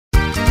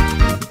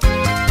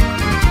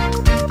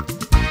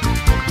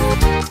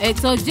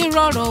ètò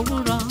Ijiroro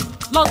Owuro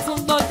ló tún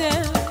gbòde.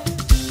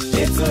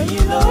 ètò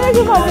yìí ló ń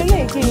bá délé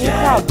kí yín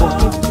káàbọ̀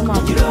kí n máa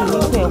fi kí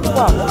yín pé ẹ̀kú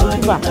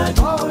àmójúbà.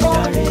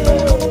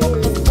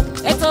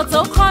 ètò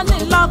tó kọ́ ni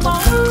lọ́gbọ́n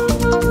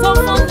tó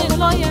fún ni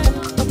lóye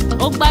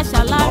ó gbà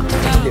ṣàlàyé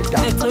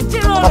ètò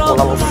Ijiroro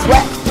Owuro.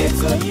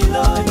 ètò yìí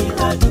ló ní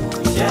ládùn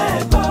iṣẹ́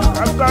ẹ̀gbọ́n.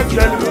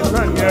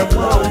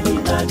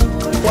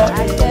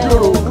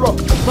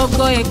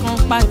 gbogbo ìkan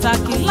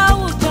pàtàkì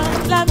láwùjọ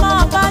lẹ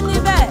máa bá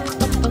níbẹ̀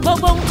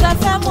gbogbo ohun tẹ́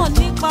fẹ́ mọ̀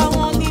nípa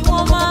wọn ni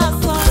wọ́n máa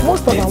sọ.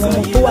 most of àwọn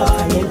ọmọ tó wà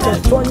talented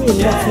tó ní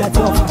ìlú àti láti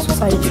ọ̀fà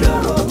society.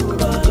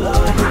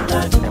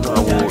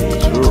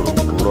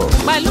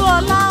 pẹ̀lú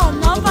Ola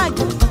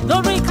Onabajo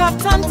lórí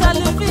Startimes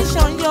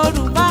Television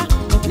Yorùbá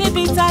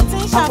níbi tá a ti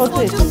ń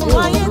ṣàfojúsùn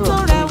ayé tó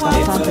rẹwà.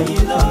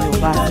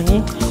 Yorùbá sí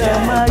ẹ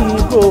máa yí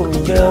kò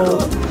rẹ o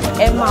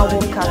ẹ máa wo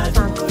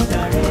Startimes.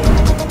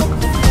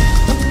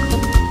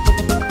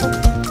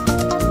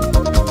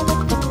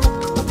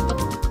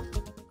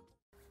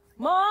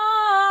 mo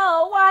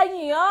wá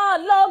yìn ọ́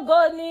lógo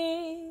ni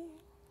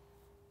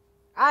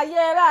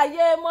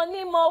ayérayé mo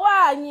ní mo wá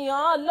yìn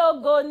ọ́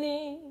lógo ni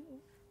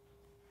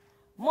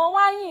mo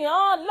wá yìn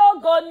ọ́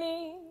lógo ni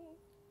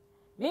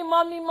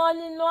mímọ́ mímọ́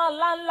nínú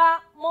ọlá ńlá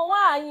mo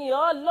wá yìn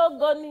ọ́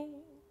lógo ni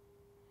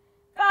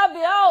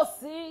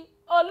kábíyèsí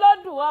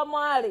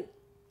Olódùmarè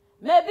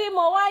mẹ́bí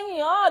mo wá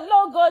yìn ọ́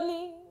lógo ni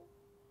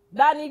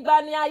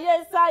gbanigbani ayé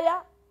ń sáyà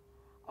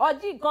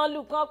ọjí kan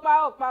lù kan pa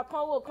ọ̀pá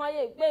kan wò kan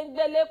yè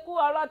gbẹ́ngbẹ́lé kú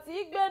ọ̀rọ̀ tí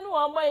gbénú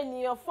ọmọ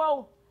ènìyàn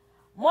fọ́hùn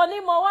mo ní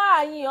mo wá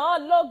yìn ọ́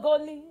lógo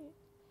ni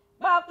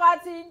pápá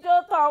tí ń jó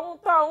tọ̀hún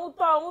tọ̀hún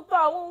tọ̀hún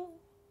tọ̀hún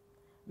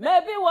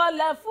mẹ́bí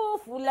wọlé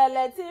fúùfù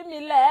lẹ̀lẹ̀ tí mi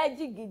lẹ̀ ẹ́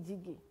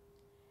jìgìjìgì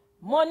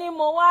mo ní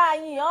mo wá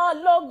yìn ọ́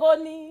lógo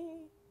ni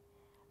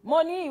mo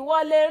ní ìwọ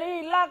lè rí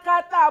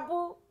lákàtàbú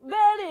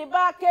bẹ́ẹ̀rì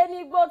bá ké ní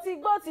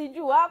gbótígbótí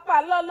jù á pa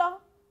lọ́lọ́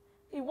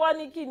ìwọ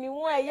ni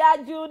kìnìún ẹ̀yà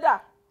Júdà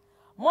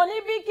mo ní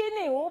bí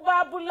kìnìún bá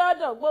bú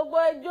lọ́dọ̀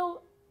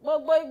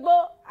gbogbo igbó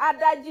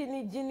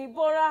adájìnìjìnì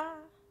bóra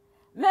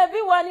mẹ́bí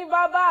wọ́n ní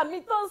bàbá mi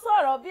tó ń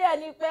sọ̀rọ̀ bí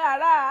ẹni pé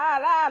ara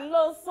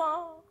ló sán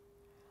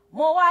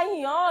mo wá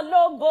yìn ọ́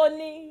lógo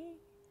ni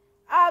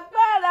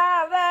agbára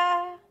rẹ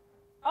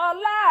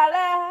ọlá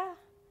rẹ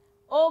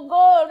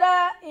ògo rẹ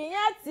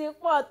ìyẹn ti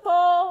pọ̀ tó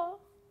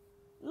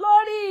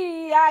lórí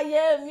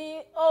ayé mi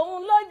òun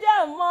ló jẹ́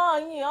mọ́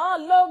yìn ọ́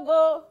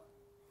lógo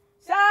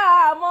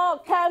ṣáà mọ́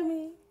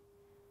kẹ́mi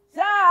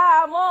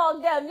ṣáà mọ́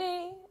gẹ̀mí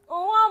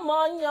wọ́n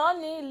mọ̀ yàn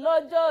ní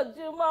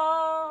lójoojúmọ́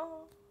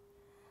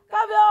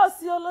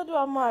kábíyèsí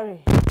Olódùmarè.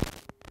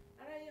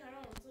 ara yín ara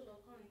ọ̀run tó lọ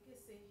kọrin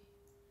kése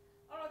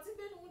ọ̀rọ̀ tí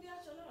gbénu wúdí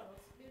aṣọ lọ́rọ̀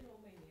tí gbénu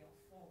ọmọ ènìyàn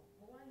fún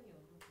mo wá yìn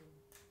ọ́ lógo ni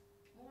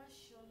mo wá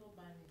ṣe ọ́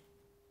lọ́ba ni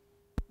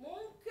mo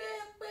ń ké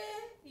pé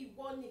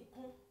ìwọ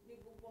nìkan ni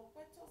gbogbo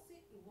ọpẹ́ tọ́ sí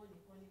ìwọ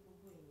nìkan ni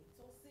gbogbo èyí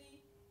tọ́ sí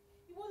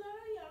ìwọ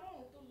lára yín ara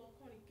ọ̀run tó lọ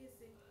kọrin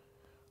kése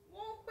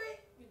wọ́n ń pé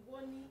ìwọ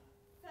ni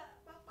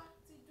pápá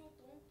tí jó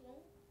tòun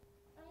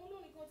àwọn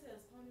olórin kan tẹ̀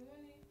kan ni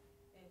wọ́n ní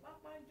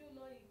pápá ń jó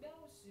lọ ìgbẹ́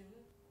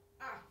òṣìrún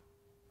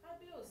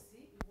kábíyèsí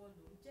ìwọ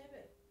ló ń jẹ́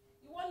bẹ́ẹ̀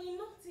ìwọ ni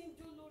iná tí ń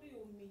jó lórí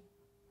omi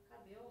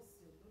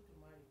kábíyèsí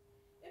Olódùmarè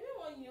èmi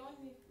wọ̀n yàn án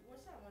ni ìwọ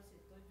ṣáà máa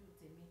ṣètọ́jú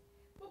tèmi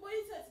gbogbo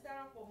yìí tẹ̀ ti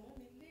darapọ̀ mọ́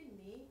mi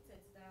lénìí tẹ̀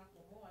ti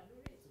darapọ̀ mọ́ wa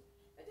lórí ètò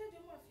ẹ jẹ́ jọ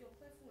máa fi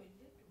ọpẹ́ fún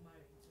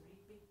Elédùmarè nítorí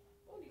pé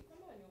ó nìkan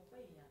náà ni ọpẹ́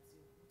ìyìn àti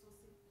òkú tó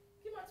sí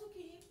kí máa tún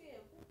kí yín pé ẹ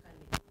kú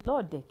kalẹ̀.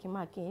 lọ́ọ̀dẹ̀ kí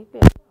máa kí yín pé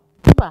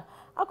nígbà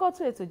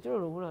akọ́tún ètò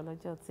Ijiroro Owuro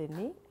lọ́jọ́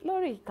tèmi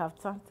lórí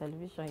Startimes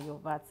Television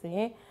Yorùbá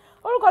tiyín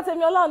orúkọ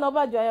tèmi Ola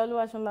Onabajo Ayeni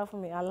Oluwadamilola fún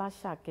mi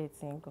aláṣàkẹ́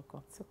tí ń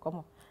kankan tí kọ́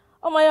mọ̀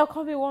ọmọ ẹyọ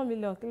kan bíi 1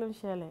 million kí ló ń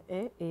ṣẹlẹ̀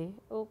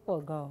ó pọ̀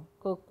gan-an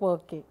kó pọ̀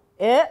òkè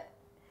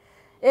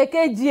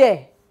èkejì ẹ̀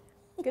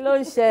kí ló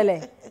ń ṣẹlẹ̀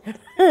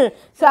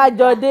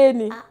ṣàjọdé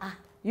ni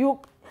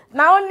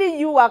na only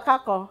you waka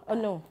come oh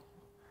no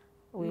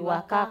we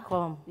waka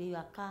come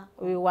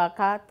we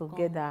waka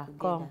together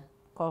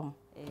come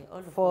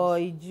for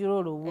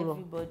Ijiroro Owuro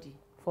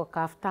for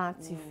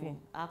Startimes TV.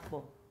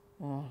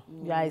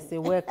 You are a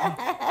welcome.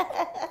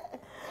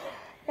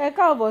 Ẹ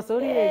káàbọ̀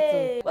sórí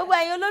ètò. Gbogbo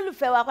ẹ̀yin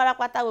olólùfẹ́ wa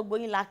pátápátá gbogbo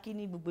yín la kí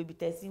ní gbogbo ibi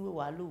tẹ́ sí wò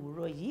wá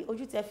lówùúrọ̀ yìí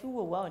ojú tẹ́ fi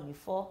wò wá ò ní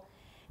fọ́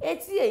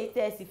etí èyí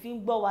tẹ́ sì fi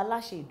ń gbọ́ wa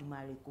láṣẹ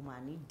Èdùmàrè kò mà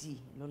ní dì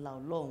lọ́lá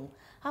Ọlọ́run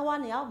àwa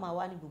ni a ó máa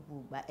wá ní gbogbo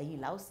ìgbà ẹ̀yin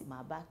là ó sì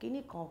máa bá kíní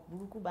kan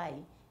burúkú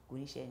báyìí kò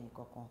ní ṣe ẹnì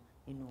kankan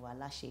nínú wa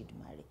láṣẹ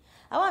Èdùmàrè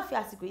àwa fi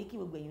àsìkò yìí kí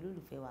gbogbo ẹ̀yin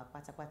olólùfẹ́ wa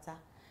pátápátá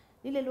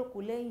nílé lóko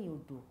lẹ́yìn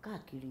odò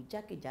káàkiri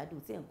jákèjádò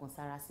tí nǹkan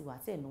sára sí wa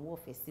tí ẹ̀nàwó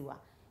ọ̀fẹ́ sí wa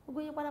gbogbo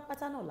yín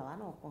pátápátá náà làwa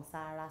náà kan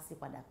sára sí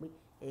padà pé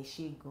ẹ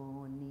ṣé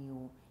gan-an ni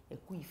o ẹ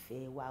kú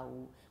ìfẹ́ wa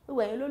o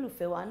gbogbo ẹ̀yin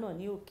olólùfẹ́ wa náà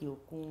ní òkè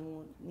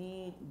òkun ní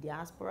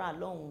diaspora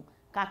lọ́hùn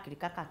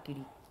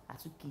káàkiri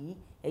àtúnkì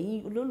ẹ̀yin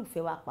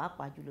olólùfẹ́ wa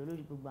pàápàá jùlọ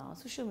lórí gbogbo àwọn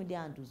social media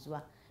handles wa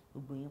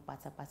gbogbo yín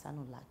pátápátá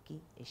náà là kí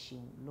ẹ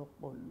ṣeun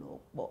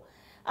lọ́pọ̀lọpọ̀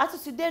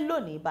àtúntìdé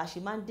lónìí bá ṣe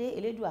máa ń dé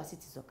Elédùà sì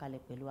ti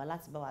sọ̀kalẹ̀ pẹ̀lú wa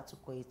láti bá wa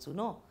tukọ̀ ètò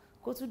náà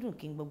kó tún dùn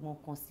kí n gbọ́gbọ́n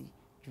kan sí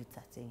ju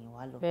tàtẹ̀yìn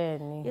wá lọ.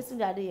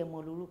 Yetunde Adeyemo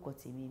lórúkọ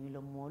tèmi èmi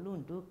lọmọ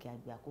Olóńdó òkè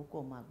àgbẹ̀ àkókò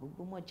ọmọ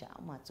àgbógbó mọ̀jà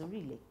ọmọ àtórí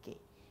ìlẹ̀kẹ̀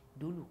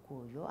dólùkọ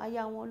Ọ̀yọ́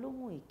aya wọn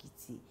lóhùn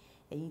Èkìtì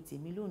ẹ̀yin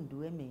tèmi lóńdó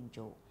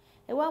ẹ̀mẹ̀ǹjọ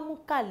ẹ wá mú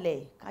kalẹ̀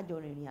kájọ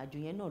rìnrìn àjò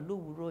yẹn náà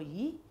lówùúrọ̀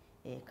yìí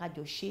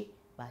kájọ ṣe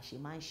bá a ṣe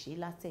máa ń ṣe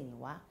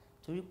látẹ̀yìnwá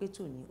torí pé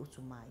tòní ó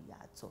tún máa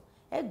yàtọ̀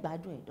ẹ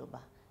gbádùn ẹ̀dọ́ba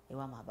ẹ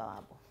wá máa bá wa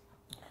bọ̀.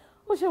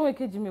 ó ṣe wọn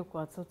èkejì mi kò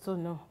àtúntò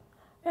náà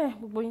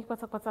gbogbo yín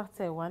pátápátá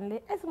tẹ̀ wá nílé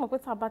ẹ sì mọ̀ pé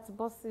tá a bá ti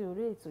bọ́ sí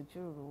orí ètò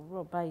ìjíròrò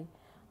òwúrọ̀ báyìí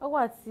ọwọ́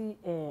àti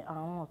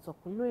àwọn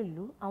ọ̀tọ̀kùlú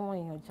ìlú àwọn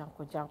èèyàn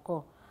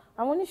jàǹkànjàǹkàn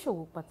àwọn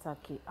oníṣòwò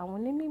pàtàkì àwọn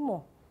onímọ̀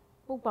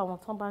gbogbo àwọn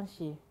tán bá ń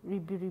ṣe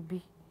ribiribi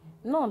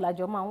náà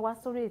lájọ máa ń wá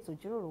sórí ètò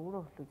ìjíròrò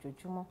òwúrọ̀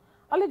lójoojúmọ́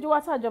àlejò wa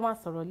tá a jọ máa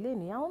sọ̀rọ̀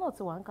lénìí àwọn náà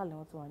ti wà ń kalẹ̀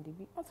wọn ti wà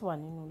níbí wọ́n ti wà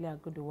nínú ilé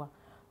agodo wa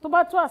tó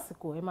bá tó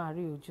àsìkò ẹ máa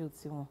rí ojú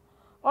tiwọn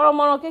ọ̀rọ̀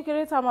mọ̀ràn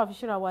kékeré tá a máa fi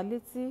ṣíra wa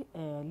létí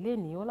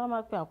lénìí ó lá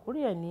máa pe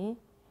àkórí ẹ̀ ní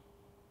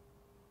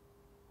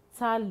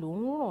ta ló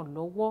ń ràn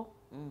lọ́wọ́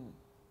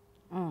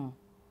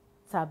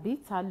tàbí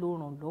ta ló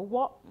ràn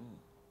lọ́wọ́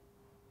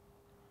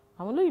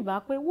àwọn olóyìnbá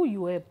pé who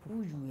you help.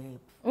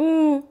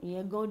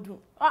 ìyẹn gan dùn.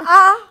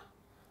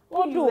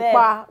 ó dùn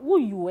pa who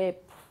you help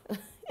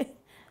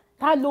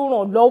ta ló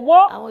ràn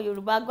lọ́wọ́. àwọn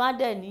Yorùbá gan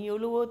dẹ̀ ní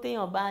olówó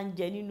téèyàn bá ń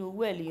jẹ nínú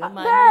owó ẹ̀ lèèyàn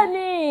máa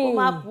ní kó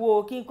má kú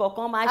o kí nǹkan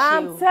kan má ṣe o.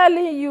 I'm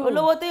telling you.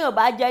 olówó téèyàn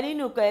bá jẹ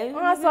nínú kẹ́.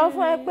 wọ́n sọ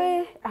fún ẹ pé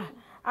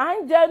à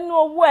ń jẹ nínú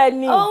owó ẹ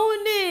ni. òun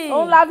ni.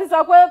 òun la fi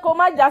sọ pé kó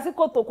má já sí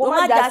kòtò kó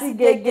má já sí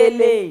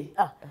gegele.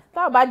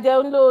 tá a bá jẹ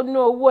nínú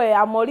owó ẹ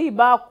àmọ́rí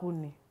ìbá kù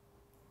ni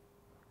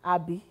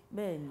àbí.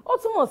 bẹ́ẹ̀ni. ó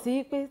túmọ̀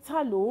sí pé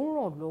ta ló ń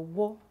ràn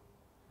lọ́wọ́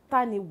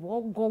ta ni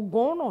wọ́n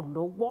gangan ràn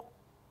lọ́wọ́.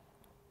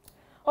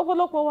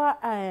 ọ̀pọ̀lọpọ̀ wa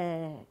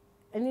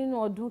nínú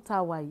ọdún tá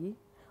a wà yìí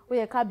ó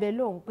yẹ ká bẹ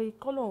lóhùn pé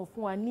kọ́lọ́hún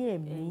fún wa ní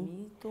ẹ̀mí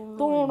tó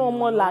ń ran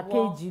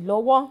ọmọlàkejì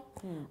lọ́wọ́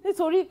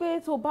nítorí pé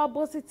tó bá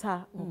bọ́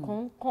síta nǹkan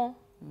ń kán.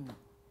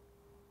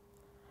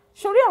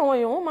 sórí àwọn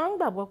èèyàn wọn máa ń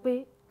gbàgbọ́ pé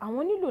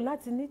àwọn nílò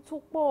láti ní tó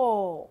pọ̀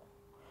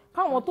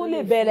káwọn tó lè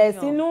bẹ̀rẹ̀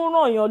sínú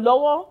ràn yàn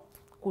lọ́wọ́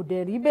kò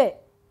dẹ̀ rí bẹ́ẹ̀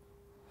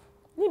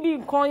níbi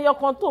nǹkan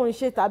ẹyọkan tó ń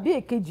ṣe tàbí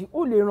èkejì ó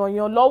lè ràn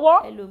yàn lọ́wọ́.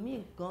 ẹlòmíì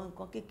gan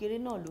nǹkan kékeré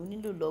náà ló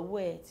nílò lọ́wọ́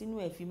ẹ tínú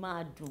ẹ fi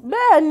máa dùn.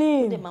 bẹ́ẹ̀ ni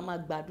ó dẹ̀ máa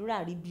gbàdúrà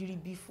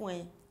ríbiríbi fún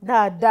ẹ.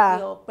 dáadáa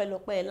pé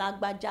ọpẹ́lọpẹ́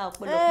lágbájá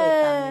ọpẹ́lọpẹ́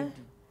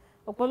tàmẹ̀dù.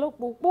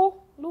 ọ̀pọ̀lọpọ̀ opó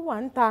ló wà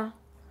ń ta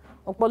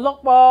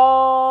ọ̀pọ̀lọpọ̀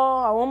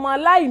àwọn ọmọ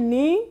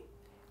aláìní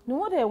ni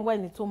wọ́n dẹ̀ ń wá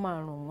ẹni tó máa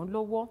ràn wọ́n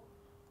lọ́wọ́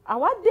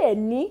àwa dẹ̀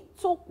ní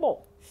tó pọ̀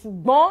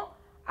ṣùgbọ́n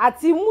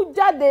àti mú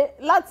jáde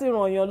láti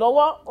ràn yàn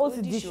lọ́wọ́ ó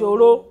sì di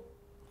ṣòro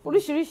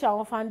oríṣiríṣi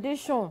àwọn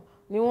foundation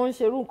ni wọ́n ń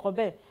ṣerú nǹkan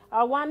bẹ́ẹ̀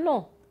àwa náà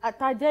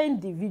àtàjẹ́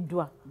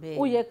individual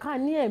ó yẹ ká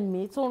ní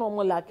ẹ̀mí tó ràn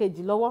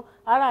ọmọlàkejì lọ́wọ́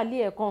aráàlú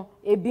ẹ̀ kan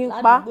ebi ń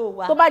pa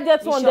tó bá jẹ́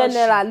 200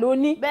 naira ló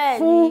ní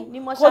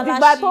fún kò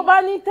dìgbà tó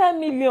bá ní 10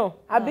 million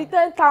àbí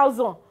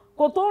 10,000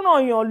 kò tó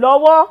ràn yàn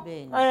lọ́wọ́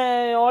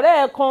ọ̀rẹ́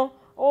ẹ̀ kan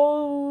ó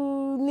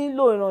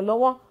nílò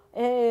ìrànlọ́wọ́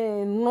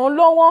ràn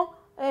lọ́wọ́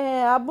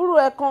àbúrò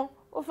ẹ̀ kan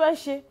ó fẹ́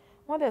ṣe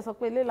wọ́n dẹ̀ sọ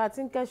pé ilé la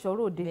ti ń kẹ́ṣọ́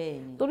ròde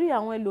torí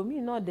àwọn ẹlòmíì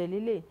náà dẹ̀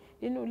lélẹ̀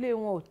inú ilé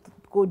wọn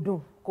kò dùn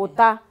kò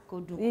ta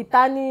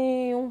ìta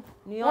ni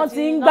wọ́n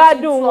ti ń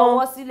gbádùn wọn.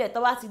 ọwọ́ sílẹ̀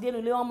tó bá ti dénú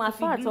ilé wọ́n máa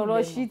fi gírí lẹ́nu.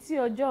 ọ̀rọ̀ ṣí tí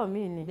ọjọ́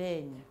mi ni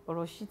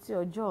ọ̀rọ̀ ṣí tí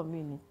ọjọ́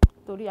mi ni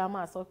torí a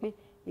máa sọ pé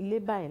ilé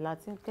báyìí la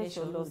ti ń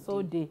kẹ́ṣọ́ lọ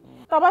sóde.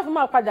 tá a bá fi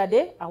máa padà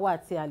dé àwa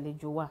àti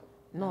àlejò wa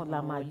náà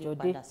la máa jọ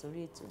dé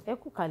ẹ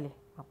kú kalẹ̀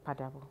máa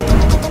padà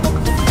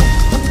bọ̀.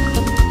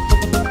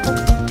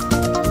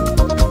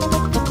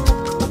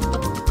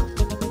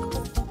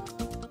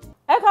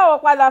 ẹ káwọ́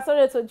padà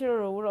sórí ètò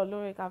ìjíròrò òwúrọ̀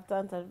lórí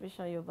Kaftan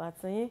television Yorùbá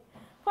tiyín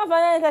fún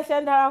àǹfààní ẹni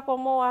tẹ́ṣẹ́ ń darapọ̀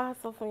mọ́ wa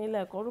sọ fún yín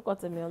lẹ́ẹ̀kan orúkọ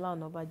tèmi Ola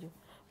Onabajo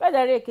bẹ́ẹ̀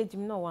dẹ̀rí èkejì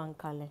mi náà wà ń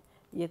kalẹ̀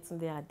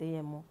Yetunde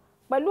Adeyemo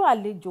pẹ̀lú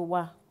àlejò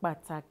wa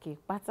pàtàkì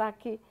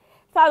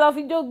tá a lọ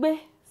fi jó gbé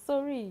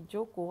sórí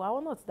ìjókòó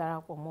àwọn náà ti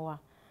darapọ̀ mọ́ wa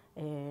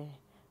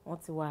wọ́n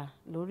ti wà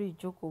lórí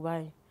ìjókòó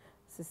báyìí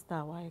sísítà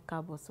wa ẹ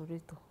káàbọ̀ sórí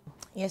ètò.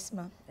 Yes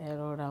ma. ẹ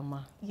rọra ma.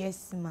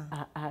 Yes ma.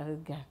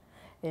 àgà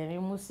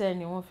ẹ̀rín músẹ́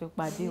ni wọ́n fi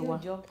pàdé wa.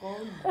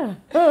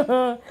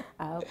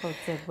 àkọ́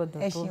tẹ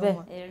gbọ́dọ̀ tó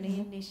bẹ́ẹ̀.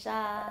 ẹ̀rín ni ṣá.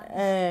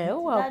 ó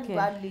wà òkè. dáàdì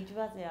wa lè ju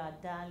bá ti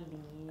àdá lè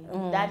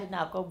dáàdì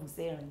náà kọ́ bù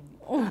sẹ́rìn.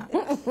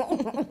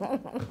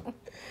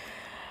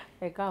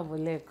 ẹ káàbọ̀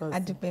lẹ́ẹ̀kan sí.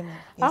 adúpẹ́ ma.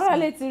 ara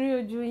lè ti rí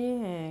ojú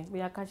yín bí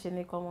akáṣe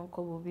ní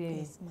kọ́mọ́kọ́bó bí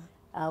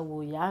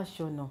àwòyá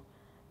aṣọ̀nà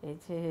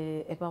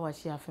ẹ bá wa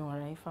ṣe àfihàn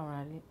ara yín fáwọn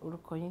ará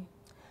orúkọ yín.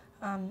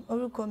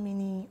 orúkọ mi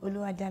ni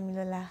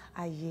Oluwadamilola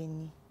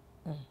Ayeni.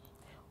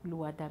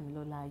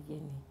 Oluwadamilola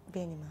Ayeni.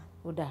 bẹ́ẹ̀ni ma.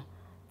 ó dà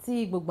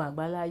tí gbogbo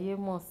àgbáláyé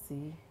mọ̀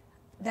sí.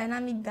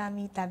 Dynamic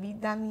Dammy tàbí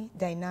Dammy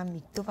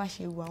Dynamic tó bá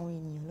ṣe wo àwọn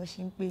ènìyàn ló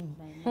ṣe ń pè mí.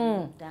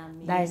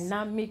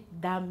 Dynamic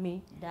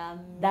Dammy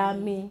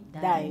Dammy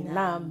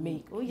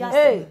Dynamic. ó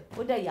yàtọ̀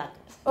ó dẹ̀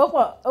yàtọ̀. ó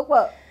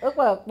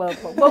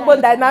pọ̀ gbogbo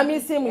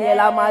dynamism yẹn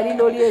la máa rí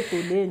lórí ètò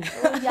lẹ́nu.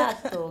 ó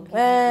yàtọ̀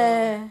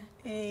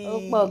gidi ó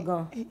pọ̀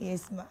gan.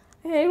 yes ma.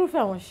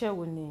 irúfẹ́ àwọn iṣẹ́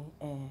wo ni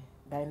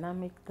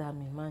Dynamic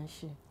Dammy máa ń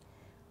ṣe?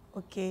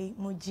 ok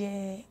mo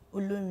jẹ́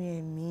olórin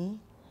ẹ̀mí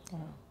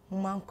mo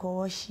máa ń kọ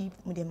worship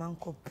mo dẹ̀ máa ń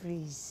kọ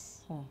praise.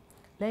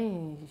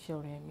 lẹ́yìn iṣẹ́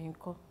orin ẹ̀mí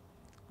ńkọ́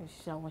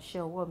ṣe àwọn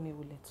iṣẹ́ ọwọ́ mi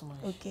wò lẹ tún máa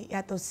ṣe. Ok,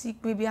 yàtọ̀ sí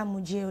pé bí mo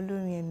jẹ́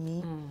olórin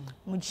ẹ̀mí,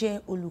 mo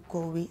jẹ́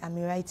olùkọ̀wé, I'm a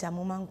writer,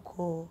 mo máa ń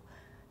kọ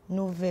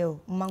novel,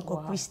 mo máa ń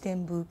kọ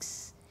Christian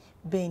books,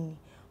 bẹ́ẹ̀ ni.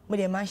 Mo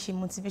dẹ̀ máa ń ṣe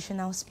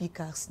motivational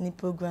speakers ní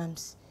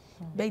programs.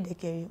 Bẹ́ẹ̀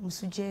dẹ̀kẹ̀rẹ̀, mo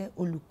tún jẹ́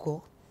olùkọ́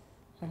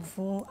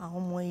fún àwọn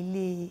ọmọ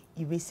ilé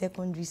ìwé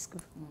secondary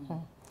school.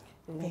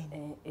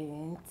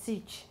 And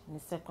teach ní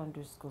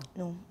secondary school.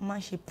 No, mo máa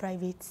ń ṣe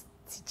private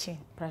teaching.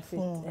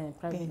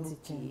 Private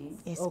teaching.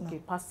 Yes, okay,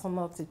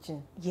 personal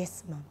teaching.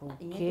 Yes, ma'am.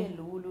 Okay. Ìyẹn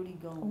lówó lórí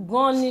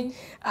gan ni.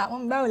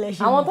 Àwọn báwo lẹ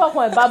ṣe. Àwọn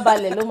tọkàn ẹ̀ bá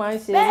balẹ̀ ló máa ń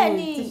ṣe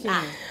teaching.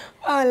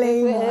 Báwo lẹ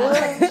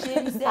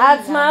yìí.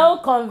 At my own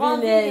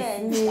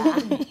convenience ni.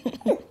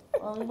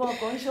 Ọ̀gbọ́n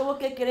kò ń ṣòwò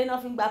kékeré náà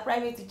fi ń gba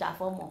private teacher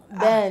fọ́mọ.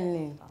 Bẹ́ẹ̀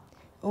ni.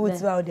 Owó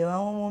tí wàá ọ̀dẹ̀ wá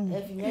wọ́n mọ́ mi.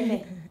 Ẹ fi yẹn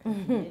lẹ̀.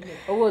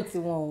 Owó tí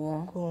wọ́n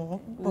wọ́n. Kò wọ́n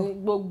pọ̀.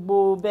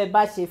 Gbogbo bẹ́ẹ̀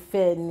bá ṣe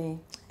fẹ́ ni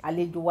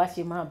àlejò wa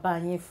ṣe máa bá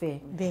yín fẹ́.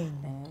 Bẹ́ẹ̀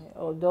ni.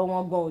 Ọ̀dọ̀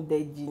wọn gan òde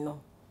jìnnà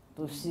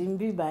tòsí ń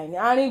bí báyìí ní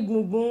àárín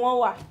gbùngbùn wọn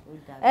wà.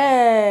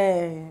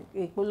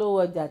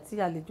 Ìpolówó ọjà tí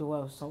àlejò wa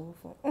ò sanwó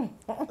fún.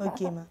 Ok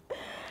ma.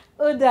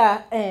 Ó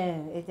dáa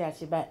ẹ jẹ́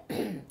àṣebá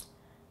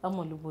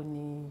ọmọ olúbo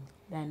ni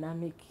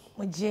Dynamic.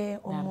 Mo jẹ́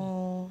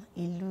ọmọ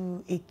ìlú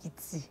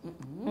Èkìtì.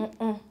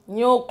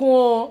 Ní okun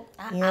o.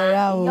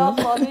 Ìyanra o.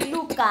 Ìyọkọ mi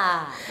Lúkà.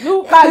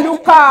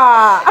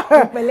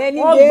 Pẹ̀lẹ́ ní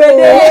Wọ́n gbé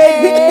délé.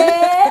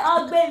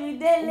 Ọgbẹ́ mi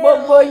délé.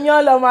 Gbogbo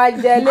yan lọ máa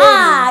jẹ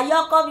lẹ́yìn.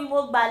 Ìyọkọ mi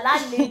mo gbà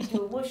lálejò,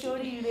 mo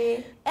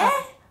ṣoríire.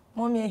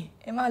 Mọ́mí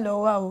ẹ má lọ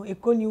wá o,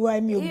 Èkó ni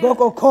wá mi ò gbọ́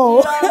kankan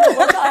o.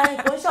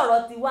 Kò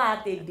sọ̀rọ̀ ti wá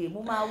àtẹ̀dẹ̀,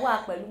 mo máa wá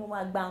pẹ̀lú mo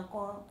máa gba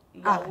nǹkan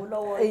ìyàwó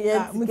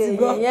lọ́wọ́. Mo ti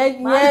gbọ́. Yẹn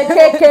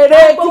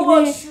kékeré kí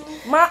ni.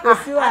 Kò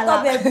sí wàhálà.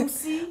 Àtọ̀bẹ̀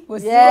ẹ̀gúsí. Kò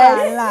sí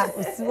wàhálà.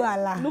 Kò sí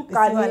wàhálà.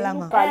 Lúkà ni.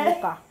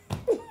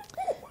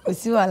 Kò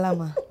sí wàhálà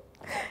mà.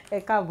 Ẹ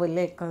káàbọ̀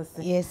lẹ́ẹ̀kan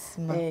sí. Yes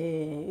ma.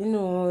 Inú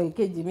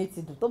ìkejì mi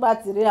ti dùn tó bá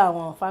ti rí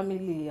àwọn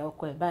fámìlì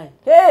ọkọ ẹ̀ báyìí.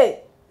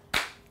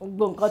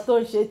 Gbogbo nǹkan tó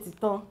ń ṣe ti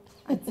tán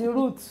àti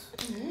root.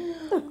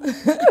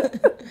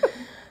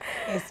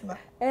 Yes ma.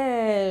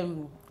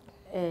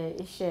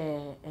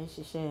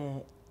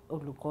 Ṣiṣẹ́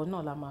olùkọ́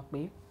náà la máa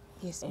pè.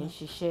 Yes ẹ ma. ń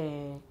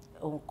ṣiṣẹ́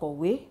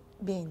òǹkọ̀wé.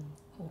 Bẹ́ẹ̀ni.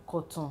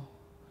 Òǹkọ̀tàn.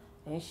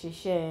 Ẹ ń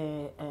ṣiṣẹ́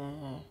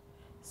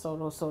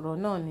sọ̀rọ̀sọ̀rọ̀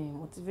náà ni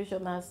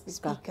motivational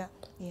speaker.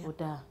 Ó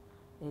dáa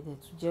ẹ̀dẹ̀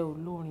tún jẹ́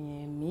olórin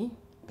ẹ̀mí.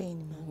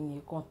 Bẹ́ẹ̀ni ma.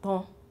 Ìyẹn kan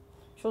tán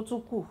ṣó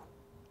tún kù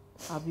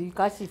àbí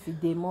ká sì fi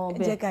dè mọ́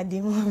bẹ́ẹ̀. Ẹ jẹ́ ká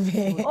dè mọ́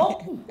bẹ́ẹ̀. Ó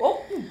kù.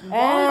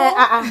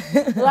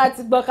 Tó bá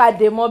ti gbọ́ ká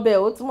dè mọ́ bẹ́ẹ̀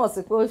ó túmọ̀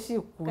sí pé ó sì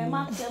kù ni. Kẹ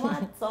má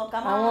sọ ká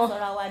má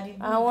sọra wa di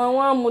bú. Àwọn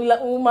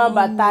wọn máa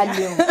bàtà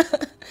lè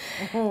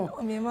hàn.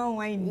 Omi máa ń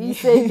wá ìní.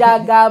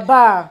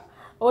 Ìṣèjàgàbá.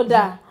 Ó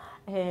dáa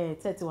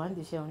tẹ́tí wà ń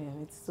dìṣẹ́ orin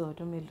ẹ̀mí títí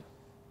ọdún mélòó.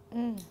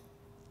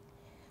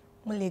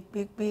 Mo lè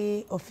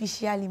pé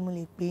officially mo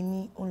lè pé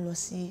ní ó ń lọ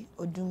sí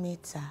ọdún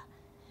 3.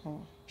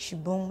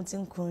 Ṣùgbọ́n mo ti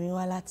ń kọrin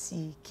wá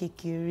láti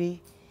kékeré.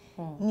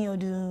 Ní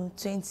ọdún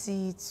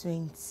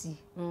 2020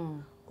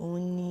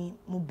 òun ni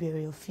mo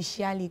bẹ̀rẹ̀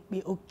officially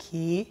pé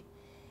okay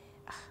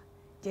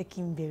jẹ́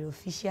kí n bẹ̀rẹ̀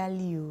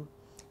officially o,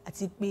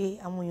 àti pé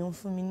àwọn èèyàn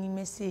fún mi ní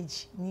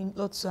message ní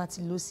lọ́tún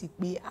àti lósì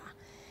pé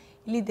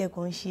ilé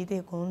tẹ̀kọ̀ ń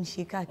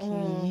ṣe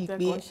káàkiri yìí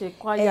pé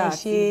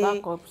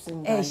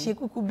ẹ ṣe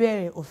kúkú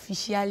bẹ̀rẹ̀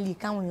officially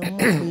káwọn èèyàn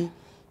mọ̀ pé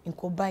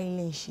nǹkan báyìí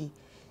lè ń ṣe.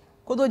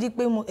 Kó tó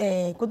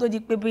di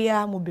pé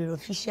bóyá mo bẹ̀rẹ̀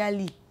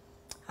officially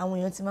àwọn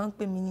èèyàn ti máa ń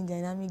pè mí ní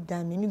Dynamic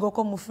Dammy. Mi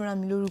gọ́kọ́ mo fúnra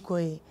mi lórúkọ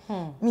ẹ̀.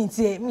 Mi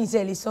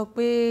tiẹ̀ lè sọ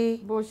pé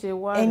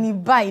ẹni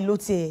báyìí ló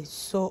tiẹ̀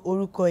sọ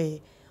orúkọ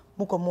ẹ̀.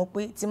 Mo kàn mọ̀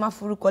pé tí máa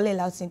forúkọ lẹ̀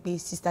láti pé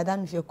Sister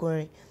Dammy fẹ́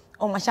kọrin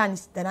ọmọ ṣáà ní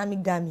Dynamic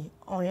Dammy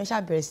àwọn èèyàn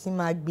ṣáà bẹ̀rẹ̀ sí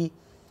máa gbé.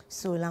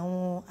 So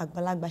làwọn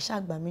àgbàlagbà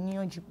ṣàgbà mi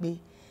níyànjú pé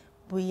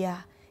bóyá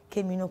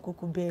kémi náà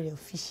kúkú bẹ̀rẹ̀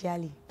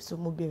officially. So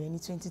mo bẹ̀rẹ̀ ní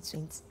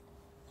 2020.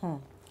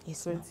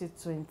 Yes,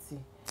 2020.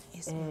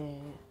 Yes,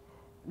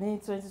 ní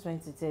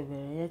 2020 tẹ́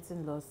bẹ̀rẹ̀ yẹn ti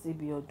ń lọ sí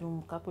bí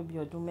ọdún kápẹ́ bí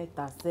ọdún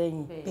 3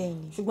 sẹ́yìn.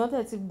 Bẹ́ẹ̀ni. Ṣùgbọ́n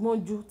tẹ́ ti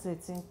gbọ́njú tẹ́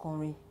ti ń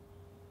kọrin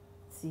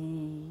tí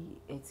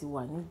ẹ ti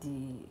wà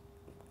nídìí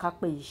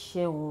kápẹ́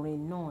iṣẹ́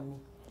orin náà ni.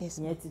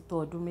 Ìyẹn ti tó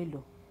ọdún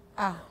mélòó?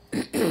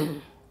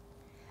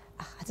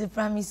 Àti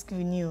primary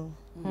school ni o.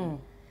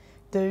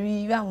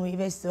 Torí àwọn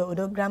ìfẹ́ sọ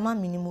ọ̀dọ̀ grandma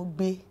mi ni mo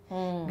gbé.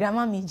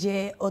 Grandma mi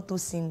jẹ́ auto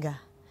singer.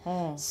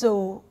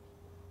 So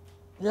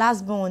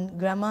last born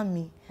grandma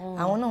mi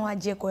àwọn náà wá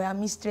jẹ́ choir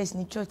mistress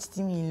ní church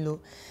tí mi ń lọ.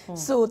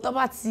 So tó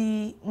bá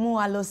ti mú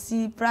wa lọ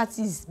sí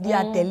practice bí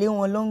a tẹ̀lé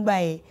wọn lọ́ngbà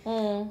ẹ̀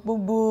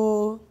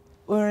gbogbo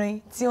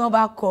orin tí wọ́n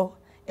bá kọ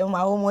ẹ̀wọ̀n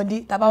àwọn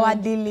ọmọdé tá bá wá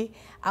délé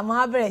a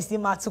máa bẹ̀rẹ̀ sí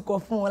máa tukọ̀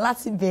fún wọn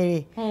láti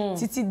bẹ̀rẹ̀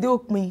títí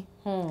dópin.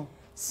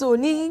 So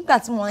nígbà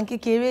tí mo wà ní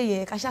kékeré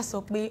yẹ ká ṣá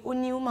sọ pé ó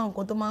ní woman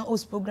kan tó máa ń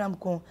host program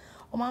kan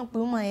wọ́n máa ń pe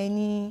woman yẹn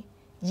ní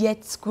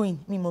yet queen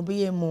mi mọ̀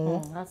bí yẹn mọ̀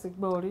wọ́n. A ti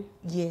gbọ́ orí.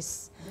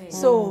 Yes.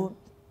 So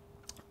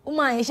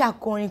woman yẹn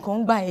ṣàkọrin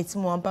kan gbà yẹn tí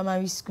mo wà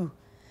primary school.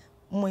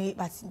 Mo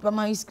àti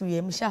primary school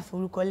yẹn mo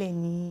ṣàforúkọlẹ̀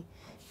ní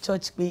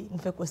church pé mo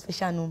fẹ́ kọ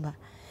special number.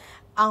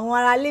 Àwọn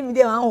ará ilé mi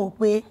dẹ̀ wá ń wò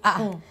pé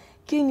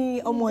kí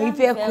ni ọmọ yìí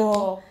fẹ́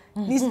kọ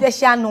ní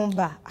special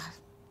number.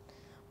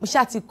 mo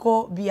ṣáà ti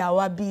kọ́ bí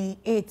àwa bí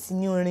 8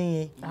 ní orin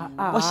yẹn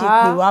wọ́n ṣe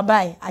pè wá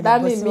báyìí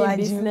àdìgbò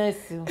síwájú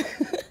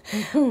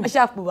wọ́n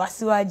ṣáà pè wá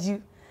síwájú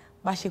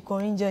bá ṣe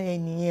kọrin jọ yẹn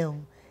nìyẹn o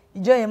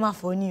ìjọ yẹn máa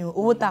fọ́ ni o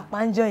owó tá a pa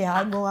ń jọ yẹn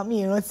àgbọn wa mi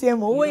ìrántí ẹ̀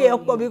mọ́ owó yẹn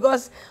pọ̀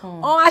because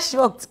wọ́n wá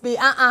shocked pé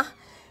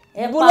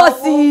bóló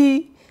sí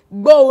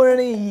gbọ́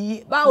orin yìí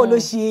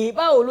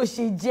báwo ló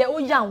ṣe jẹ́ ó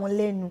yà wọ́n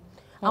lẹ́nu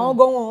àwọn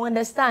gan wọn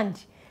understand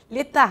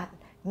later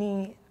ni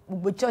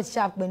gbogbo church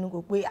ṣàpẹnu kò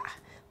pé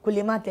kò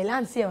lè máa tẹ̀lé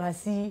àǹtí ẹ̀ wá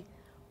sí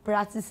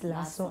practice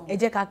lásán ẹ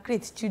jẹ́ ká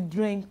create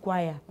children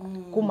choir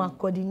kó máa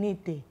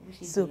coordinate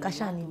so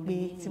káṣá ni pé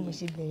tí mo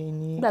ṣe bẹ̀rẹ̀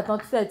nìyẹn. nígbà kan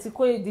tí ẹ ti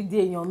kó ìdíje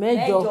èèyàn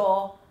mẹ́jọ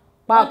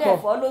papọ̀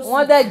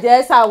wọ́n dẹ̀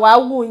jẹ́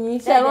ṣàwáwù yín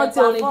ṣe rántí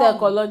orin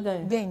tẹ̀kọ́ lọ́jọ́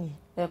yẹn. bẹ́ẹ̀ni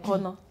ẹ̀kọ́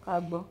náà ká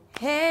gbọ́.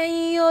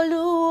 ẹ̀yin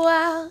Olúwa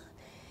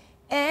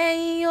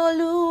ẹ̀yin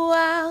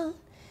Olúwa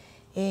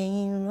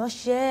ẹ̀yin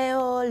ìránṣẹ́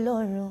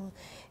Ọlọ́run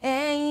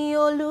ẹ̀yin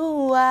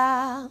Olúwa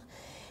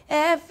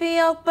ẹ fi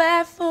ọpẹ́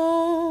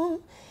fún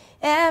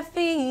ẹ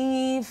fi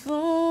ìyìn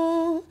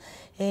fún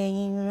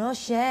ẹ̀yin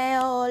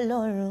ìránṣẹ́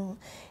Ọlọ́run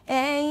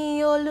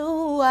ẹ̀yin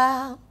Olúwa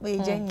pé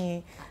jẹ́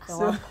yẹn.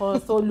 àwọn kan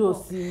sólò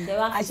sí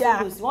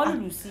i. wọ́n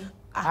lùlù sí i.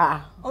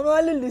 ọmọ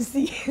wọn lùlù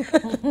sí i.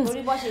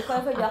 torí bọ́ ṣe kọ́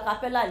ẹ fẹ́ jọ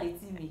acapella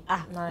létí mi.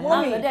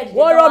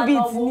 wọ́rọ̀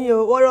beat ni o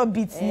wọ́rọ̀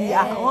beat ni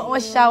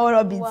wọ́n ṣá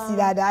wọ́rọ̀ beat sí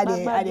dáadáa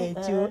adẹ̀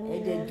jó.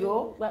 ẹ̀jẹ̀ jó.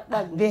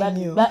 bẹ́ẹ̀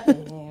ni o.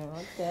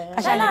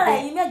 ṣé lára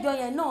ẹ̀yin mẹ́jọ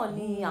yẹn náà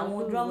ni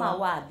àwọn drummer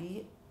wà àbí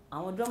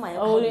àwọn drummer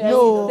yẹn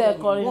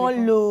wọ́n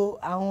lo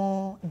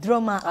àwọn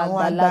drummer àwọn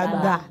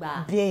àgbààgbà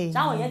bẹ́ẹ̀.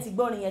 ṣáwọn yẹn ti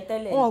gbọ́rin yẹn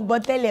tẹ́lẹ̀. wọ́n gbọ́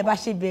tẹ́lẹ̀ bá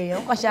ṣe bẹ̀rẹ̀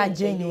wọ́n kàn ṣáà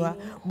jẹ́ ìní wa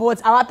but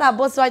àwa tá a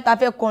bọ́ síwájú tá a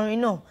fẹ́ kọrin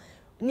náà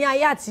ní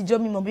ayé àtijọ́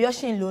mi mọ̀ bí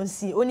yọ́ṣìn ló ń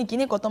sí ó ní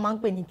kinní kan tó máa ń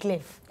pè ní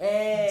clef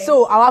so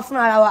àwa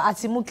fúnra wa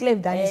àti mú clef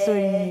dání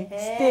sórí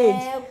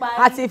stage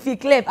àti fi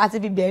clef àti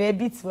fi bẹ̀rẹ̀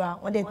beat wa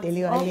wọ́n dẹ̀ tẹ̀lé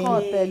wa lẹ́yìn.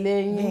 ọkàn tẹ̀lé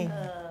yín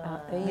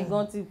ẹ̀yin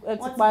gan ti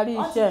parí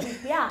iṣẹ́.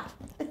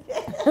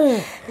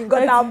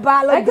 nǹkan tá a bá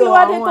lọ́dọ̀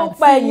àwọn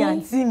àti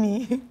àǹtí mi.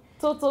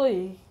 tó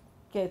yìí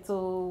kẹ́ tó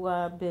wá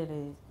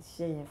bẹ̀rẹ̀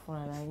iṣẹ́ yẹn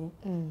fúnra yín.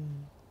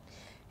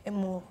 ẹ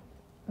mọ̀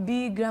bí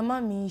grandma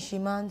mi ṣe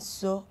máa ń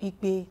sọ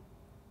pé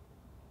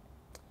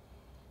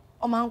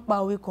wọ́n máa ń pa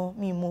òwe kan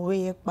mi ìmọ̀ òwe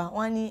yẹn pa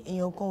wọ́n ní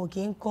èèyàn kan ò kì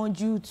í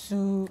kánjú tu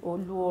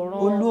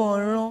olú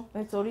ọ̀rán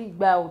nítorí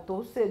ìgbà ò tó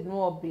ṣèdún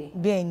ọbẹ̀.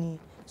 bẹ́ẹ̀ ni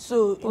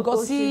so nǹkan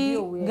tí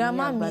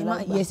grandma mi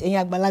yes ẹ̀yin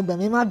àgbàlagbà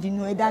mi má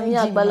bínú ẹ dáríjì mi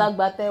ẹ̀yin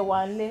àgbàlagbà tẹ́ wà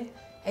lé.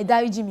 ẹ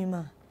dáríjì mi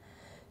mà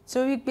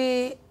torí pé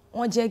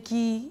wọ́n jẹ́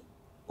kí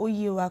ó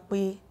yé wa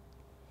pé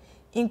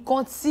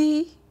nǹkan tí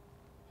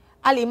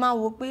a lè máa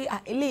wo pé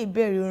eléyìí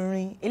bẹ̀rẹ̀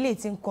orin eléyìí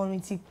tí ń kọrin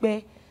ti pẹ́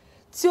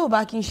tí ò bá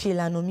kí n ṣe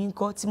ìlànà mi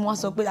ńkọ́ tí mo wá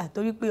sọ pé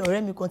àtọ́rí pé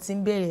ọ̀rẹ́ mi kan ti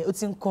ń bẹ̀rẹ̀ ó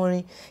ti ń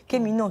kọrin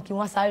kémi náà kí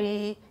wọ́n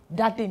sáré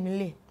dá tèmi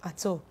lẹ̀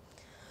àtọ̀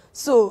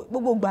so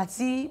gbogbo ìgbà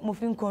tí mo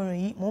fi ń kọrin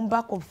yìí mò ń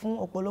bákọ̀ fún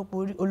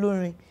ọ̀pọ̀lọpọ̀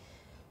olórin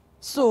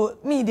so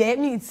mi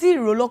tí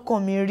ìró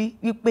lọ́kàn mi rí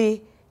wípé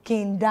kí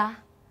n dá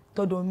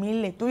tọ̀dọ̀ mi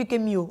lẹ̀ torí pé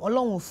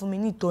Ọlọ́run ò fún mi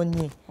ní ìtọ́ni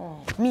ẹ̀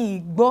mi ì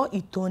gbọ́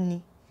ìtọ́ni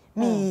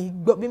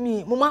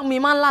mi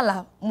máa ń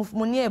lálàá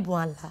mo ní ẹ̀bùn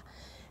àlá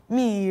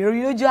mi ì rí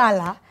lójú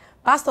àlá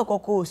pásítọ̀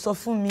kọ̀ọ̀kan ò sọ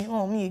fún mi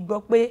mi gbọ́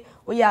pé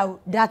ó yá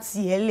dá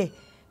tiẹ̀ lẹ̀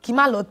kí n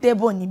má lọ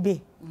tẹ́bọ̀ níbẹ̀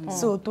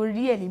so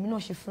torí ẹ̀ lèmi náà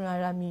ṣe fúnra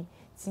ara mi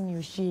tí mi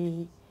ò ṣe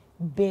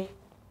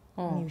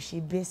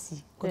bẹ́ẹ̀ sí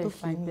kó tó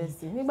fà ní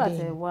bẹ́ẹ̀. nígbà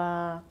tẹ́ wá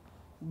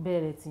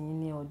bẹ̀rẹ̀ tí yín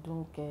ní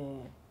ọdún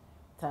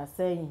kẹta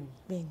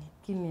sẹ́yìn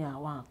kí ni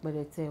àwọn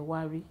àpẹẹrẹ tẹ́ wá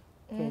rí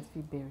kẹ́ fi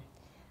bẹ̀rẹ̀.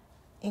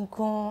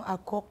 nǹkan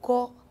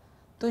àkọ́kọ́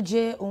tó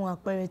jẹ́ ohun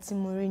àpẹẹrẹ tí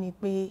mo rí ni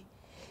pé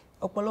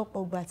ọ̀pọ̀lọpọ̀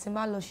ìgbà tí n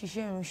bá lọ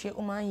ṣiṣẹ́ ìránṣẹ́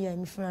ó máa ń ya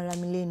èmi fúnra ara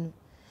mi lẹ́nu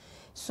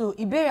so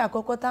ìbéèrè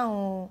àkọ́kọ́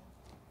táwọn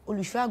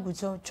olùṣọ́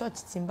àgùntàn church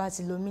tí n bá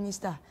ti lọ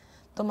mínísítà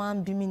tó máa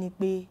ń bi mí ni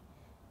pé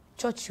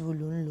church wo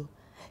ló ń lọ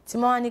tí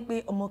máa wá ní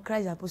pé ọmọ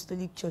Christ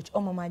Apostolic Church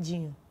ọmọ máa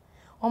jiyàn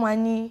wọ́n máa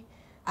ní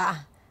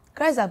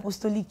Christ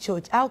Apostolic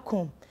Church how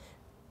come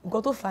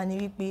nǹkan tó fà á ni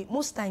wípé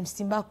most times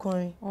tí n bá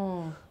kọrin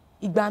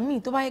ìgbà míì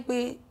tó bá yẹ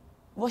pé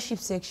worship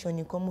section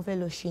nìkan mo fẹ́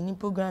lọ ṣe ní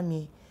program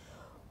yẹn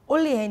ó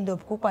lè end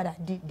up kó padà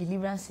di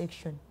deliverance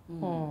section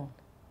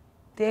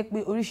tẹ́ pé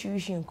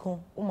oríṣiríṣi nǹkan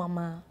ó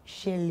máa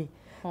ṣẹlẹ̀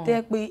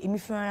tẹ́ pé èmi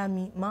fúnra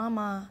mi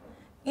máa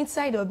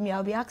inside of me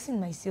I'll be asking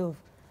myself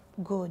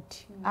God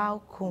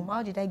how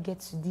did I get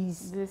to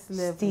this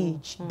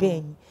stage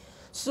bẹ́ẹ̀ni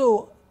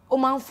so ó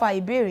máa ń fa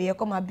ìbéèrè yẹn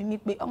kó máa bí mi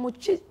pé ọmọ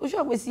oṣù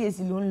ọ̀pẹ CAC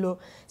ló ń lọ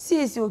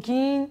CAC ò kí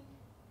ń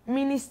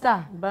minister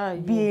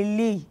bí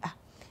eléyìí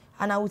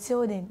and I will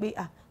tell them pé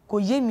kò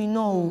yé mi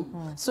náà o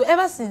so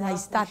ever since I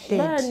started.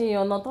 bẹ́ẹ̀ ni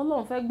ọ̀nà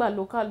tọ́lọ́run fẹ́ gbà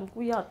ló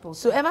kálukú yàtọ̀.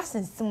 so ever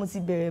since tí mo ti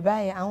bẹ̀rẹ̀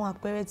báyìí àwọn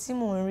àpẹẹrẹ tí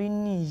mò ń rí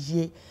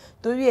nìyẹn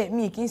torí ẹ̀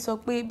mi kì í sọ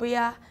pé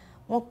bóyá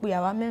wọ́n pe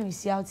àwa mẹ́rin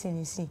sí outing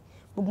nísìn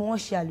gbogbo wọn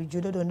ṣe àlùjọ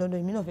dandan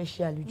èmi náà fẹ́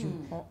ṣe àlùjọ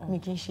mi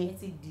kì í ṣe. ẹ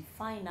ti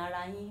define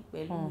ara yín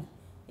pẹ̀lú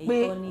pé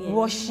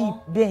worship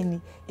bẹ́ẹ̀ ni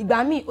ìgbà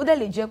míì ó dẹ̀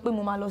lè jẹ́ pé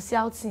mo máa lọ sí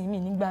outing mi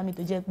nígbà míì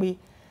tó jẹ́ pé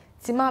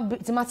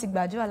tí má ti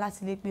gbàdúrà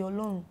láti lé pé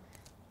Ọlọ́run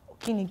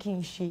kí ni kí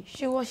n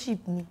ṣe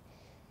worship ni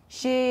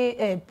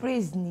ṣé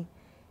praise ni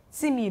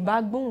tí mi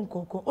ìbá gbóhùn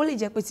kankan ó lè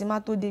jẹ́ pé tí má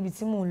tó débi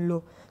tí mò ń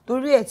lọ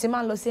torí ẹ̀ tí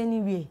má lọ sí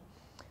anywhere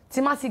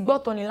tí má ti gbọ́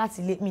tọ́ni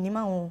láti ilé mi ní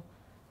máwọn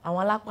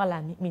àwọn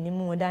alápàlà mi ní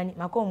mú wọn dání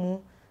màá kàn mú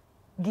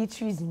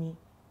guitars mi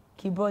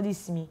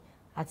keyboardist mi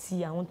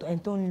àti àwọn ẹni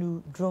tó ń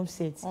lu drum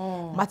set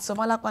má ti sọ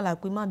fún alápàlà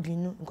pé má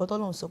bínú nǹkan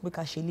tọ́lọ́run sọ pé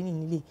ká ṣe lé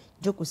nílé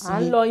jókòó sílé. à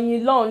ń lọ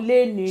yin lọ́hùn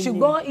lé ní.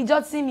 ṣùgbọ́n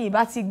ìjọ́ tí mi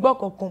ìbá ti gbọ́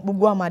kankan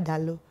gbogbo wa máa dà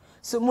lọ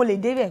so mo lè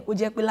débẹ̀ kó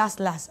jẹ́ pé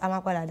last a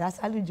máa padà dá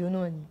sálùjọ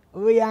náà ni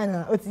ó yà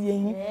náà ó ti yẹ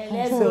yín.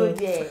 lẹ́sọ̀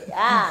díẹ̀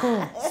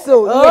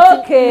so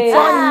okay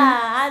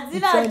àǹtí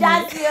náà já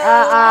sí o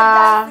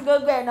já sí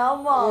gbogbo ẹ̀ náà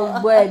mọ̀.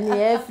 gbogbo ẹ̀ ní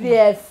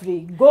every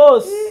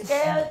ghost.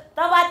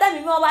 tọ́ba tẹ̀mí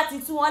mi wọ́n bá ti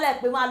tú wọn lẹ̀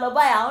pé máa lọ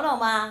báyìí àwọn náà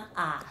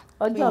máa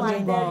ọjọ́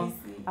mi gan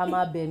a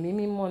máa bẹ̀ mí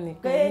mímọ́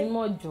nìkan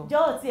mímọ́ jọ.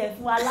 jọ́ ò tiẹ̀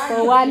fún wa láyé.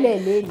 sọ wálẹ̀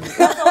lẹ́nu.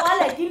 sọ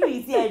wálẹ̀ kí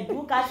lùyìí ti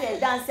ẹ̀dùn káṣẹ̀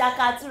dáńsí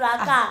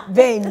akátúraká.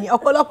 bẹ́ẹ̀ ni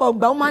ọ̀pọ̀lọpọ̀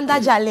ọgbà ó máa ń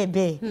dájà lẹ̀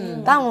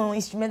bẹ́ẹ̀ táwọn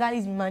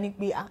instrumentalist máa ní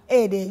pé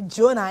ẹ̀ẹ́dẹ̀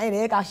jó náà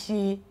ẹ̀ẹ́dẹ̀ ká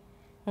ṣe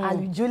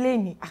àlùjó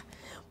lẹ́nu.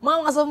 máa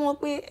wá sọ fún wọn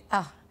pé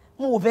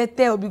mo ò fẹ́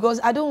tẹ́ o because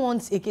I don't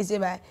want èké ṣe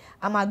báyìí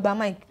a máa gba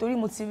mic torí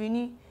mo ti rí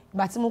ní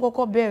ìgbà tí mo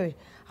kọ́kọ́ bẹ̀rẹ̀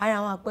ara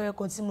àwọn àpẹẹrẹ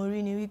kan tí mo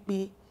rí ni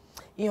wípé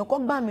èèyàn kan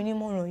gbà mí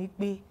nímọ̀ràn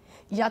wípé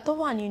ìyàtọ̀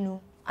wà nínú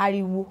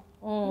ariwo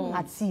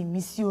àti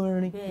ìmísí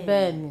orin.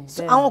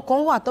 bẹ́ẹ̀ni àwọn kan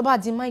wà tó bá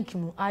di máìkì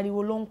mú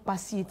ariwo ló ń pa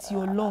sí etí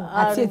Ọlọ́run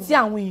àti etí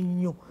àwọn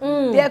èèyàn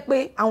bẹ́ẹ̀ pé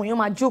àwọn èèyàn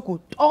máa jókòó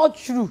all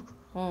through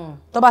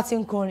tó bá ti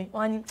ń kọrin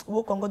wọn á ní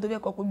owó kọ̀ọ̀kan tó fẹ́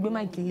kọ́ kó gbé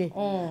máìkì lẹ̀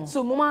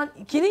so mo máa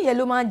kíní yẹn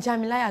ló máa ń já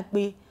mi láyà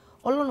pé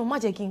Ọlọ́run má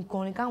jẹ́ kí n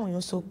kọrin káwọn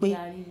èèyàn sọ pé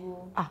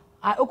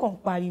ó kàn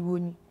pariwo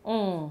ni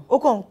ó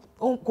kàn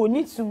kò ní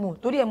ìtumọ̀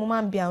torí ẹ̀ mo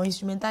máa ń bi àwọn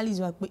instrumentalist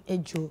wa pé ẹ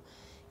jọ̀ọ́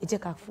ẹ jẹ́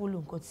ká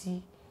follow nǹkan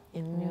tí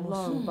èmi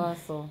Ọlọ́run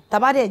sọ.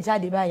 tàbá dẹ̀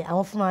jáde báyìí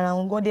àwọn fúnra ara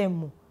wọn gan dẹ̀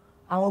mọ̀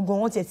àwọn gan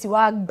wọn tiẹ̀ ti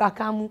wá gbà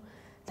kámú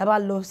tàbá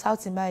lọ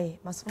south báyìí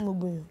màá sọ fún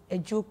gbogbo èèyàn ẹ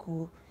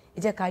jókòó ẹ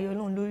jẹ́ ká yọ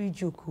Ọlọ́run lórí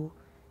ìjókòó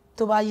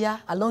tó bá yá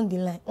along the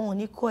line wọn ò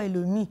ní kọ́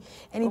ẹlòmíì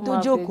ẹni tó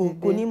jókòó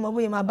kò ní mọ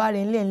bóyá máa bá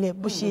rẹ̀ ńlẹ̀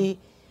bó ṣe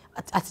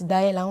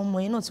àtìdáyẹ làwọn ọmọ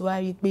yẹn náà ti wá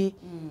rí i pé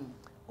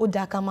ó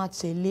dáa ká máa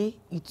tẹ̀lé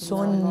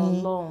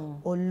ìtọ́ni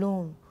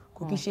Ọlọ́run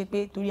kò kí ṣe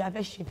pé torí a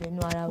fẹ́ ṣèfẹ́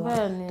nú ara wa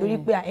torí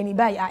pé ẹni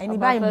báyìí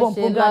ń bọ̀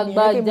program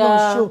yẹn pé mo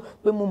show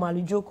pé mo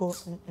màlúù jókòó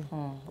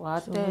wàá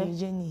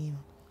tẹ́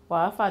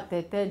wàá fà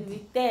tẹ́tẹ́ di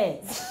tẹ́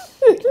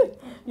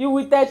you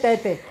will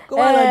tẹ́tẹ́tẹ́ kó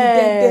wá lọ di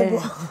tẹ́tẹ́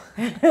bọ̀.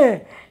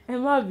 ẹ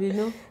má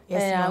bínú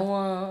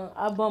àwọn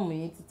ábọ̀mù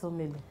yìí ti tó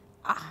mélòó.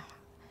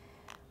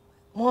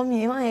 mọ́mí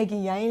ẹ má yẹ kí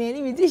n yà yín lẹ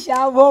níbi tí ṣe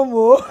ábọ̀mù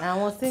o.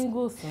 àwọn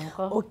singles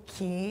ńkọ́.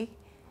 ok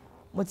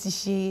mo ti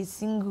ṣe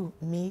single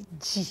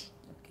méjì.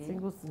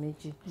 singles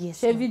méjì.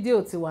 Yes, ṣé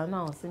fídíò ti wà náà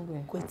àwọn single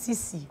yẹn. kò tí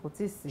sí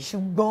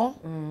ṣùgbọ́n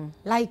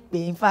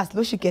láìpẹ́ in fact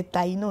lóṣù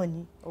kẹta yìí náà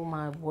ni. ó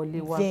máa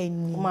wọlé wá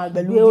bẹ́ẹ̀ni ó máa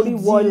gbé orí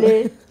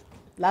wọlé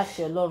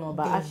láṣẹ Ọlọ́run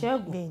ọba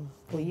aṣẹ́gun bẹ́ẹ̀ni.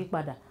 kò yí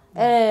padà.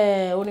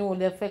 orin wo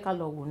lẹ fẹ́ ká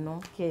lọ wò ná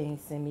kí ẹ̀yin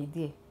sinmi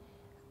díẹ̀.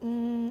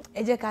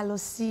 ẹ jẹ́ ká lọ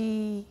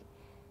sí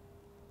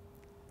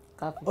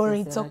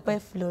orin Tọ́pẹ́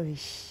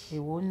Flourish.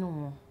 èwo nù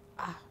wọn.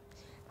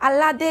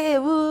 aládé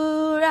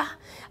ewúrà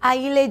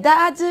àyìnlẹ̀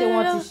dádúró. ṣé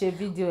wọ́n ti ṣe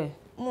fídíò ẹ̀.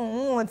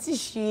 wọ́n ti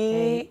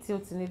ṣe. tí ó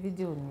ti ní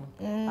fídíò ni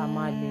a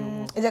máa lè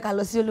wò. ẹ jẹ́ ká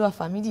lọ sí Olúwa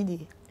Fàmí Dìde.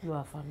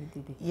 Olúwa Fàmí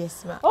Dìde.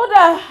 Yes ma. ó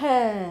dà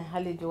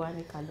àlejò wa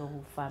ní ká lọ wo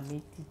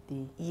Fàmí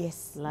Dìde.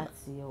 Yes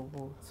láti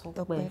ọwọ́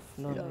Tọ́pẹ́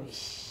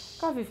Flourish.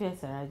 ká fífi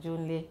ẹsẹ̀ rájò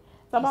ńlẹ̀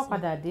tá a bá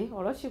padà dé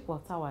ọ̀rọ̀ ṣìpọ̀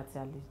táwa àti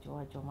àlejò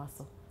wa jọ máa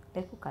sọ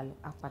ẹ kú kalẹ̀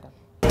á padà.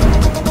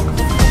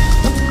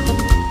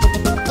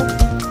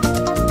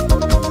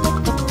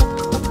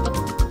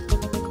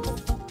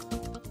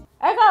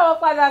 ẹ káàbọ̀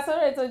padà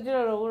sórí ètò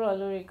ìjíròrò òwúrọ̀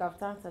lórí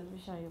Kaftan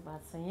television Yorùbá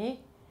tìyín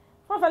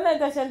fún ọ̀fẹ́ náà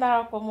ìtẹ́sẹ̀ ń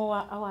darapọ̀ mọ́ wa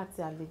àwa àti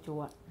àlejò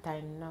wa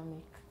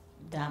Dynamic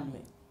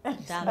Dammy.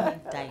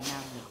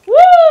 Dynamic.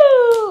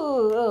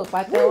 Woo!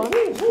 Pàtẹ́wọ́.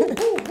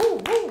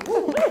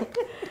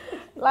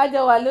 lájọ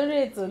wà lórí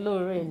ètò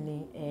lóore ní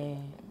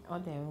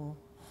ọ̀dẹ̀rùn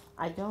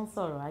àjọ ń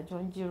sọ̀rọ̀ àjọ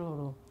ń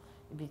jíròrò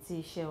ibi tí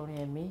iṣẹ́ orin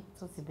ẹ̀mí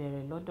tó ti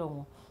bẹ̀rẹ̀ lọ́dọ̀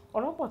wọn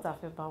ọ̀rọ̀ pọ̀ tá a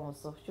fẹ́ bá wọn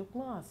sọ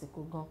ṣùgbọ́n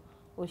àsìkò gan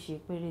ó ṣe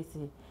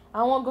péréte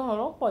àwọn gan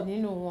ọ̀rọ̀ pọ̀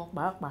nínú wọn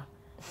pàápàá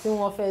tí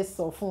wọ́n fẹ́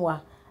sọ fún wa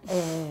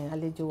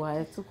àlejò wa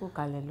ẹ tún kù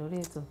kalẹ̀ lórí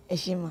ètò. ẹ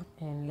ṣé ma.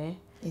 ǹlẹ́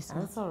à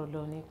ń sọ̀rọ̀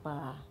lọ nípa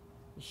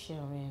iṣẹ́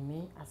orin ẹ̀mí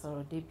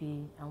àsọ̀rọ̀ débi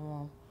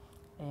àwọn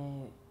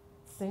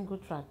single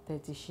track tẹ́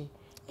ti ṣe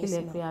kí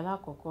lẹ pè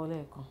alákọ̀ọ́kọ́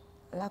lẹ́ẹ̀kan.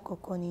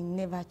 alákọ̀ọ́kọ́ ni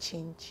never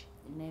change.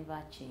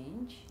 Never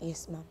change.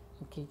 Yes ma.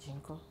 ìkejì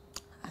ńkọ́.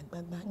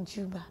 àgbàgbà ń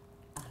júbà.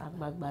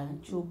 àgbàgbà ń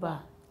júbà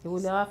èwo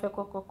lẹ wá fẹ́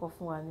kọ́kọ́ kọ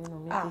fún wa nínú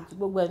méjèèjì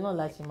gbogbo ẹ̀ náà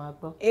la ṣe máa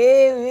gbọ́.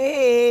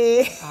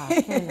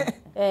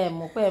 ẹ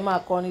mọ̀ pé ẹ máa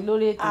kọrin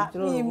lórí ètò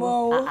ìjíròrò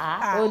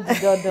ó di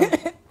dandan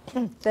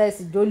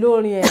tẹ̀sí jó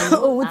lórin ẹ̀ ní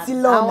ohun ti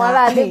lọ àwọn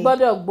aráalé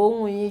gbọ́dọ̀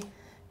gbóhùn yín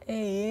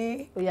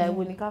ó yá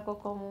èwo ni ká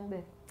kọ́kọ́ mú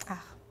bẹ́ẹ̀.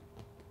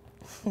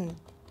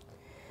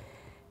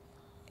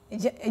 ẹ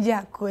jẹ́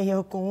àkọ ẹyọ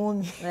ọkàn wọn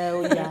mi.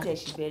 ó yá ẹ̀jẹ̀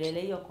sì bẹ̀rẹ̀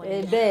lẹ́yọ̀kan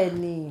yẹn. bẹ́ẹ̀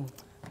ni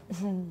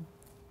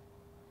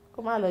kó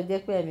má lọ jẹ́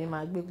pé ẹ̀mí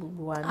máa gbé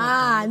gbogbo wa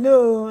náà. no.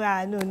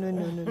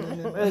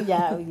 ó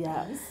yá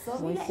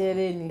mo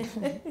ṣeré ni.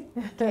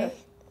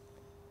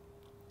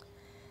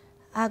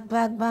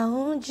 àgbààgbà ń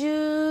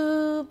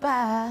júbà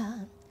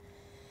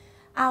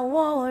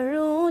àwọn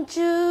ọ̀run ń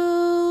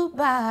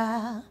júbà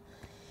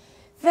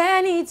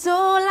fẹ́ni tó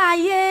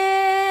láyé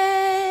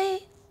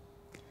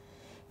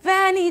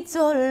fẹ́ni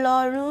tó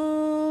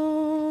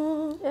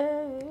lọ́run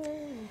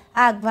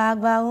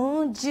àgbààgbà ń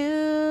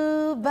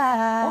júbà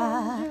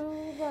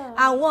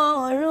àwọn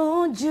ọ̀run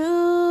ń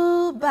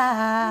júbà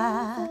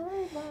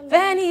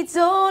fẹ́ni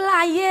tó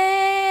láyé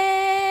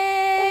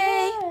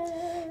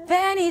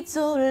fẹ́ni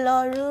tó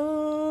lọ́run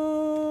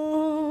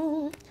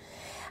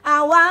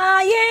àwa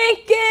ayé ń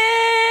ké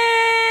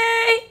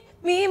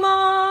mímọ́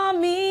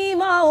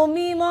mímọ́ o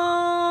mímọ́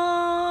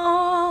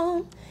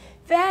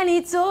fẹ́ni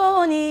tó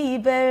ní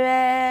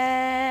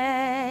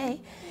ìbẹ̀rẹ̀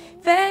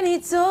fẹ́ni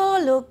tó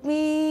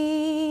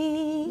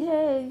lópin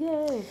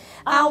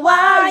àwa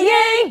ayé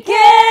ń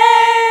ké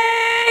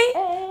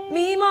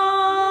mímọ́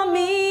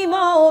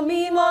mímọ́ o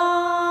mímọ́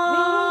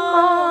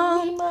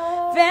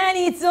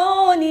fẹ́ni tó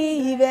ní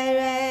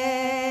ìbẹ̀rẹ̀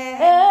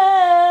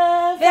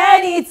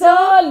fẹ́ni tó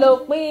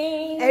lópin.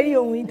 ẹ rí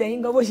ohun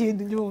ìtẹ̀yìn gan bó ṣe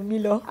dùn ju ohun mi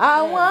lọ.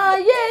 àwọn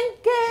ayé ń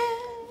ké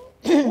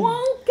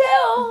wọ́n ń ké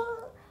o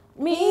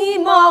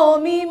mímọ́ o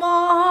mímọ́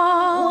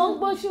wọ́n ń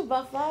gbóṣùbà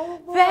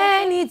fárúgbó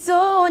fẹ́ni tó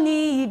ní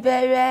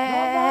ìbẹ̀rẹ̀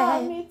bàbá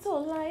mi tó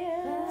láyé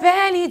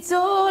fẹ́ni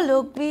tó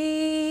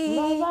lópin.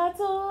 bàbá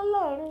tó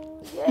lọ́run.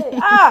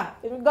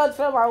 èmi god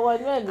fẹ́ máa wọ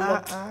inú ẹ̀ lọ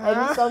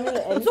ẹ̀mí sọ mí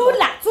lẹ̀ ẹ̀mí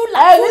túlà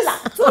ẹ̀mí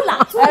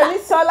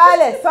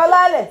sọlálẹ̀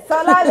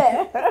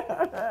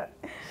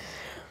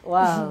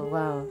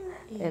wow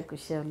ẹ kò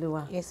ṣe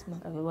olúwa Yes, ma.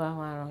 olúwa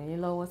máa ràn yín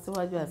lọ́wọ́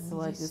síwájú àti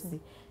síwájú sí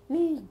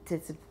ní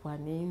tètè wà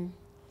ní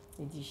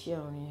ìjíṣẹ́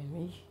orin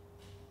ẹ̀mí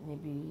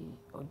níbi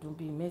ọdún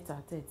bíi mẹ́ta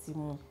tẹ̀ tí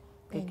mú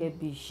gẹ́gẹ́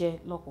bí iṣẹ́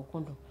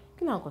lọ́kùnkúndùn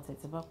kí ni àwọn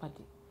tẹ̀tẹ̀ bá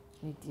pàdé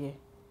nídìí ẹ̀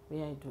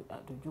bóyá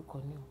àdójúkọ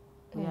ni o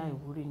bóyá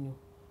ìwúrí ni o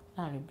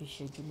láàrin bí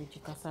ìṣẹ́jú méjì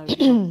kásáré.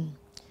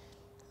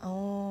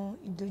 àwọn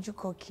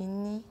ìdojúkọ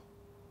kìíní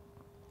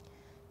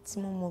tí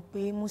mo mọ̀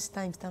pé most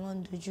times tá a máa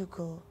ń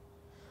dojúkọ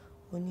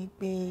ò ní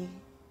pé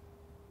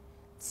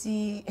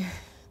tí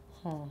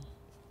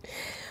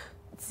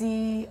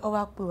ó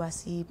wá pè wá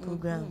sí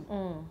program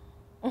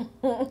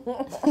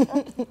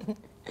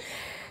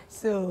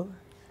so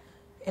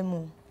ẹ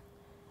mọ̀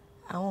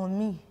àwọn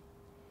míì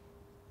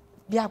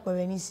bí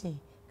àpẹẹrẹ nísìn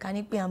ká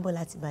ní pé à ń bọ̀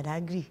láti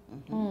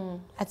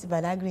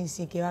Badagry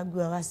nísìn kí wá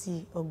gbé wa wá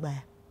sí ọgbà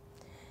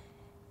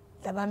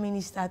tàbá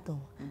mínísítà tán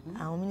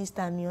àwọn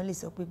mínísítà mi wọ́n lè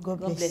sọ pé God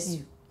bless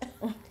you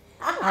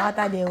àwọn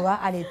àtàdé wa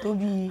a lè tó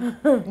bíi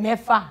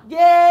 6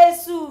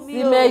 Jésù mi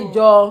sí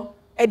 8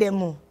 ẹ dẹ̀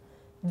mọ̀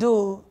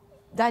though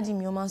daddy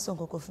mi wọ́n máa ń sọ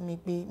nǹkan fún mi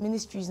pé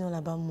ministry is not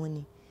about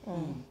money.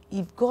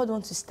 If God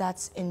wants to start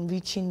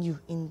enriching you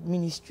in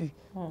ministry,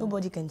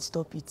 nobody can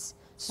stop it.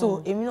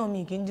 So èmi náà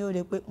mi kì í dúró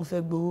de pé mo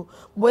fẹ́ gbowó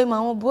boy ma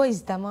àwọn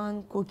boys tá máa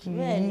ń kó kiri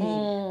yìí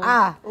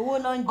owó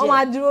náà ń jẹ wọ́n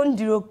máa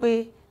dúró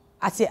pé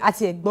àti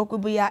ẹ̀ gbọ́ pé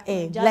bóyá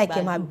like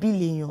ẹ máa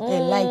bill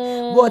èèyàn like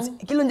but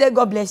kí ló ń jẹ́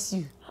God bless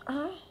you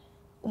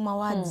ó máa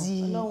wá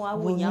di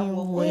wòyìn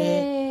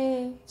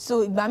wọ̀nyẹn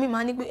so ìgbà mi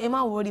máa ní pé ẹ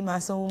má wọrí máa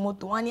sanwó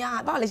mọ́tò wọn ni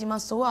báwo lè ṣe máa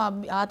sanwó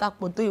àwọn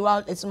àtàpọ̀ tó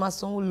ìwà ẹ̀tún máa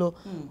sanwó lọ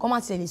kọ́ má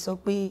tiẹ̀ lè sọ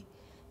pé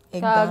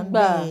ẹgbà ń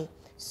bẹ̀rẹ̀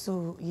so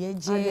ìyẹn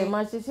jẹ́. àjẹ́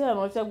máa ṣiṣẹ́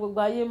ìránṣẹ́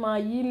gbogbo ayé máa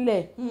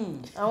yílẹ̀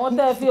àwọn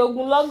tẹ́ fi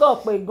ogun lọ́gọ̀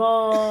pé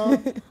gan-an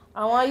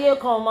àwọn ayé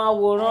kan máa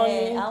wòran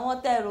ni. àwọn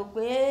tẹ́ rò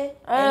pé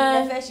ẹ̀yin lè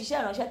fẹ́ ṣiṣẹ́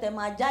ìránṣẹ́ tẹ́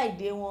máa já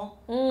ìdè wọn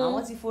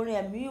àwọn ti forin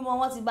ẹ̀mí mọ́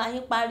wọ́n ti bá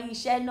yín parí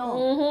iṣẹ́ náà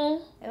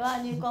ẹ wá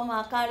ní kán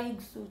máa kárí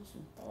sùtù.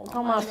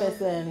 kán máa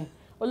fẹsẹ̀ rìn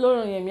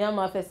olórin yẹ̀mí á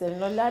máa fẹsẹ̀ rìn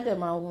lọ́lẹ́ àdẹ̀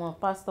máa wọn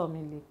pásítọ̀ mi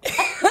lè.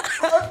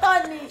 ó tọ́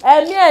ni.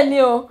 ẹ̀mí ẹ̀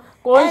ni o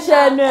kò ń ṣe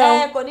ẹnu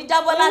ẹ̀ kò ní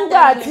jábọ́ látẹ̀lé.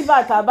 nígbà tí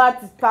bàtà bá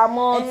ti ta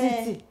mọ́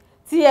títì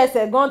tí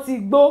ẹsẹ̀ gan ti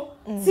gbó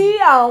tí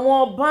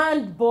àwọn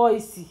band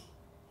boys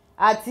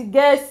àti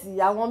gẹ̀ẹ́sì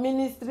àwọn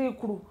ministry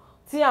crew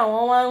tí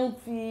àwọn wá ń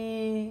fi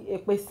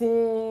èpè sí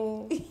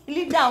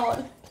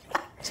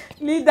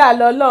lídà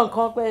lọ́lọ́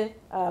nǹkan pé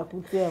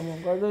àkùtì ẹ̀mọ̀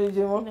nǹkan tó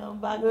ṣe wọ́n ló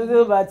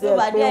bá tiẹ̀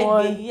pé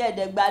wọ́n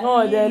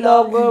náà dẹ̀ lọ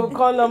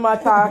kán lọ máa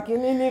ta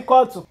kínní ní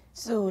kóòtù.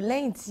 so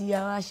lẹ́yìn tí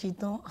a wá ṣe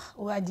tán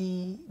ó wá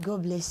di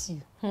God bless you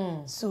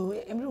so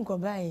ẹ̀mí nǹkan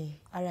báyìí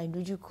ara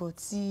ìdojúkọ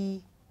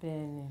tí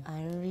à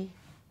ń rí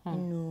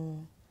nínú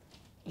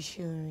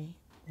iṣẹ́ orin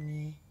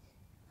ní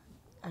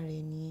ara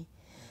ẹni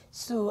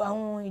so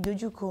àwọn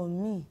ìdojúkọ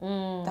míì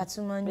tá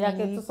tún máa ń ní bí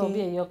akẹ́tù sọ bí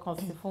èèyàn kan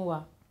sí fún wa.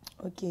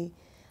 ok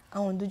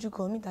àwọn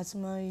ìdojúkọ míì tá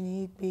tún máa ń rí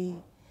ni pé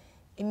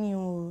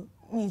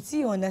mi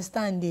tí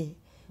understand ẹ̀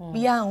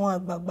bóyá àwọn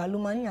àgbààgbà ló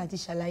máa ní àti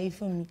ṣàlàyé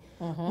fún mi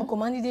mo kàn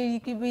máa ń dédé rí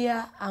pé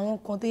bóyá àwọn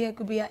kan tó yẹ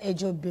pé bóyá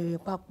ẹjọ́ bẹ̀rẹ̀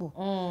papọ̀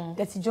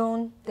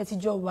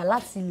tẹ̀tìjọ́ wà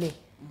láti ilẹ̀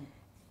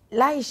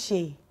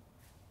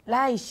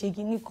láì ṣe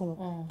kinní kan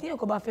téèyàn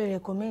kan bá fẹ́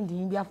recommend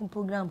yín bí a fún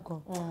program kan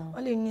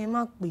wọ́n lè ní ẹ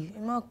má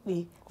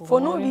pè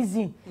for no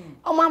reason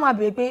ọmọ àmà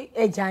bèèrè pé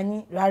ẹja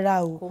ni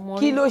rárá o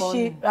kí ló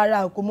ṣe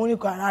rárá o kò mórí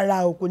kan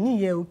rárá o kò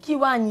níyẹ o kí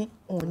wá ni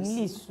òun ní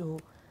lè sọ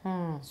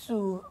so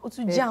ó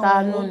tún jẹ́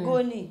àwọn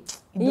ọgọ́ ní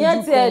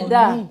ìyẹn ti ẹ̀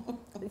dà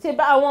ṣe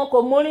bá àwọn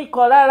kò mórí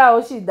kọ rárá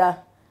ó sì dà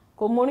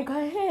kò mórí kọ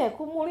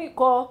kò mórí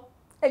kọ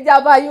ẹ jẹ́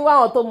abá yín wá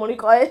àwọn tó mú orin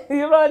kọ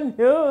irọ́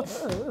ni ó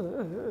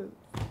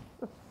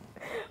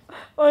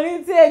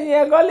orin tí ẹni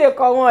ẹ̀gọ́ lè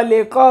kọ wọn lè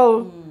kọ o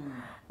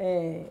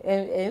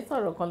ẹ ń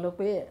sọ̀rọ̀ kan lọ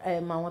pé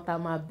àwọn tá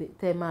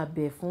máa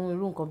bẹ̀ fún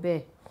irú nǹkan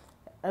bẹ́ẹ̀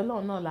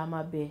Ọlọ́run náà la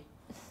máa bẹ̀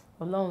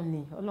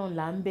Ọlọ́run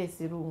là ń bẹ̀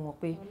sírú wọn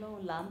pé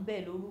Ọlọ́run là ń bẹ̀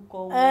lórúkọ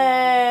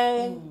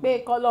wọn pé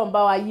kọ́lọ́run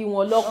bá wa yí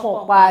wọn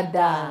lọ́kàn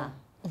padà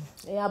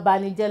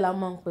abanijẹ́ la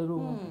máa ń pẹ̀rù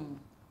wọn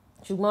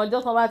ṣùgbọ́n ọjọ́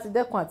kan bá ti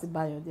dẹ́kun àti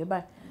bàyàn jẹ́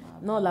báyìí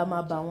náà la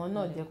máa bà wọn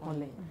náà jẹ́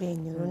kanlẹ̀.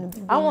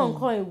 Àwọn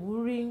nǹkan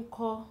ìwúrí ń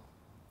kọ́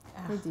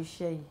nídìí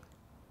iṣẹ́ yìí.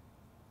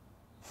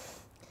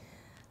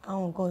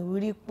 Àwọn nǹkan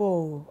ìwúrí pọ̀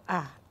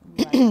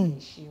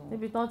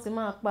níbi tán ti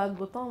máa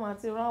pagbo tán máa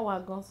ti rán wa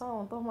gan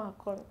sáwọn tó máa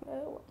kọrin pé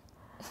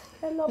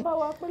ẹ lọ bá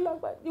wa pé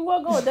lọ́gbà ìwọ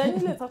gan òde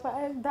nílé sọ pé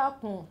ẹ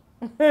dákun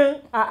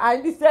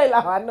àìníṣẹ́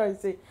ìlànà náà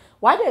ṣe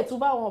wàá dẹ̀ tún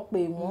bá wọn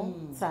pè wọ́n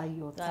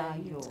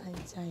tayọ̀tayọ̀.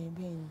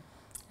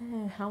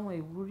 Àwọn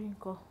ìwúrí ń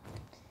kọ́.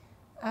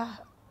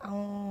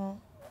 Àwọn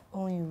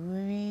ohun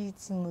ìwúrí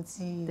tí mo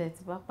ti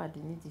tẹ̀tí bá pàdé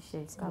nídìí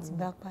iṣẹ́ ìkàwé tí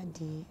bá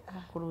pàdé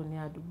kúrò ní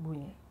àdúgbò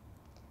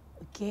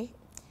yẹn.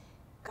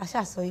 Ká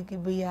ṣáà sọ wípé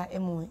bóyá ẹ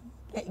mọ̀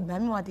ìgbà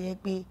míì wà tó yẹ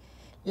pé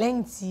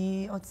lẹ́yìn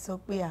tí wọ́n ti sọ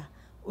pé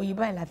oyè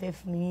báyìí la fẹ́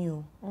fún yín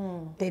o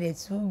tẹ̀lẹ̀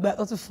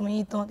tún fún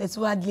yín tán tẹ̀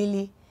tún wá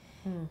délé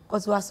kó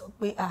tún wá sọ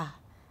pé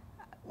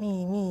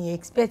mi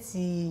expect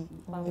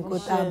nǹkan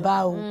tá a bá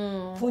o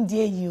fún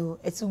díẹ̀ yìí o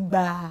ẹ tún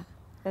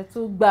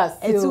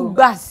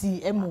gbà sí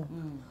ẹ mọ̀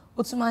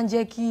ó tún máa ń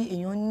jẹ́ kí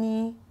èèyàn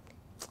ní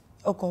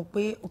ọkàn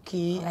pé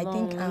okay I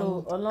think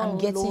I'm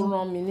getting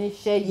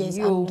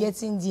I'm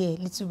getting there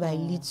little by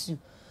little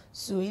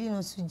so ilé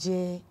náà tún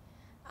jẹ́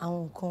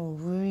àwọn nǹkan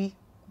òwúrí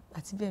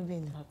àti bẹ́ẹ̀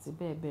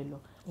bẹ́ẹ̀ lọ.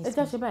 Ẹ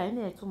jẹ́ ṣe báyìí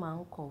ní ẹ̀ tún máa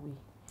ń kọ̀wé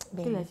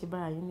kí lẹ ṣe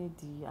bára yín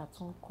nídìí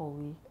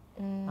àtúnkọ̀wé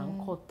à ń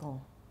kọ̀ tán.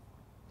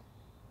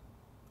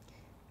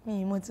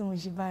 Mi ì mọ̀ tí mo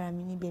ṣe bára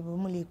mi níbẹ̀ bọ̀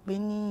mo lè pè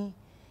ní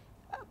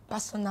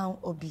personal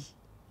hobby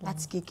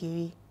láti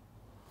kékeré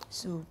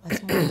so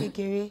àti mo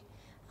kékeré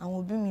àwọn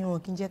òbí mi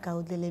wọn kì í jẹ́ ká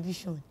wo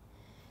tẹlifíṣàn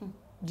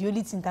the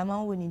only thing tá a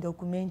máa ń wò ní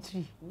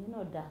documentary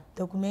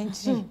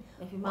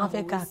wọ́n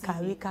fẹ́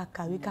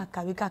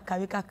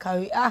ká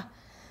kàwé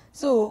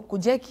so kò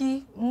jẹ́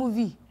kí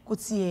movie kó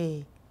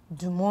tiẹ̀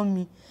dùn mọ́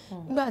mi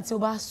nígbà tí ó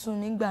bá sùn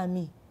nígbà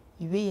míì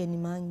ìwé yẹn ni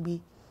máa ń gbé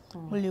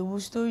mo lè wo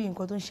story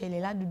nǹkan tó ń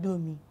ṣẹlẹ̀ ládùúgbò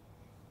mi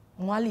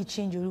mo wá lè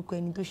change orúkọ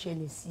ẹni tó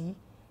ṣẹlẹ̀ sí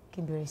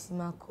kí n bẹ̀rẹ̀ sí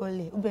máa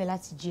kọ́lẹ̀ ó bẹ̀rẹ̀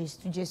láti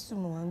JS2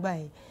 mo wá ń gbà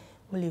yẹn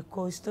mo lè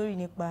kọ story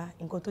nípa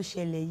nǹkan tó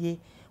ṣẹlẹ̀ yẹ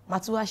màá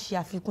tún wá ṣe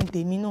àfikún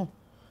tèmi náà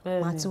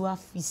màá tún wá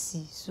fi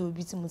sí so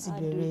ibi tí mo ti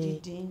bẹ̀rẹ̀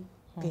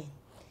bẹ́ẹ̀.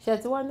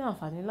 Ṣé ti wá ní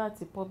àǹfààní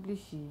láti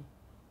publish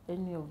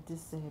any of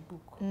this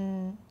book?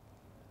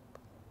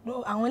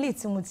 Àwọn ilé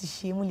tí mo ti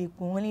ṣe mo lè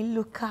pè wọ́n ní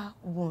local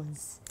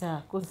ones.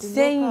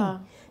 Sẹ́yìn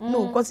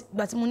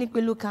ìgbà tí mo ní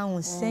pé local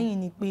ones sẹ́yìn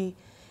ni pé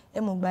ẹ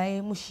mọ̀ gbà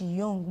yẹn mo ṣì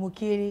young mo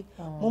kéré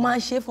mo máa ń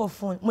ṣe for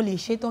fun mo lè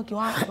ṣe tán kí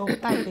wọ́n á lọ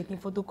type kí n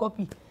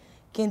photocopy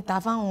kí n ta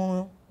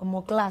fáwọn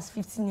ọmọ class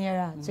 15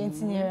 naira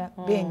 20 naira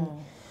bẹ́ẹ̀ ni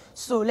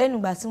so lẹ́nu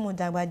ìgbà tí mo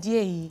dàgbà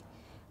díẹ̀ yìí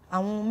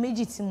àwọn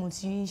méjì tí mo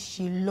ti ń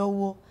ṣe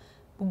lọ́wọ́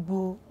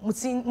gbogbo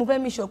mo fẹ́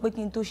make sure pé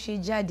kí n tó ṣe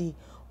jáde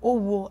ó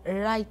wo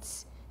right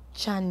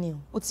channel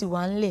ó ti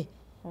wà ńlẹ̀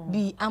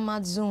bíi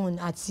Amazon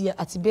àti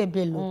bẹ́ẹ̀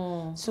bẹ́ẹ̀ lọ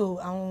so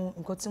àwọn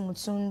nǹkan tí mo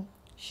tún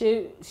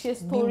ṣe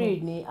story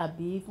ni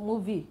àbí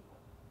movie?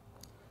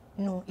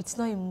 No, it's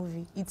not a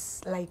movie.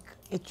 It's like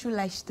a true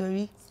life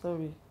story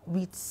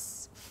with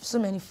so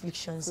many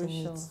frictions in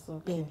it.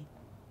 Okay.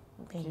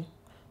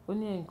 Ó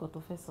ní nǹkan tó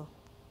fẹ́ sọ.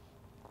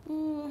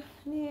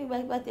 Ní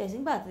ìgbà tí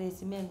ẹ̀sìn gbà tí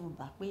ẹ̀sìn mẹ́nu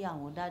bà pé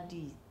àwọn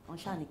dádì wọ́n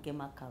ṣàní kẹ́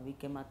máa kàwé.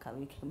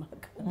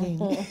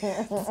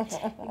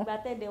 Ìgbà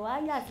tẹ̀dẹ̀ wá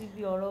yà sí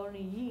bí ọ̀rọ̀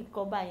orin yìí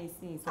kọ́ báyìí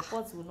sí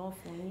support wọn náà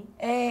fún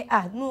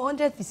yín. No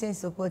 100%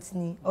 support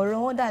ni ọ̀rọ̀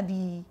wọn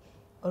dàbí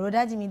ọ̀rọ̀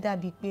dádì mi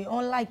dàbí pé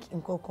unlike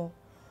nǹkan kan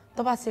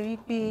tó bá ṣe rí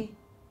pé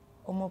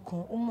ọmọ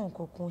kan ó mọ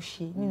nǹkan kan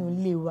ṣe nínú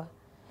ilé wa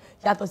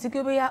yàtọ̀ sí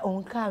pé bóyá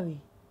òun kàwé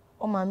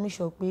wọ́n máa make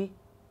sure pé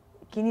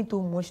kíní tó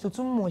mọ̀ ṣe tó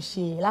tún mọ̀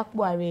ṣe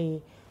lápò ara ẹ̀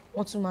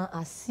wọ́n tún máa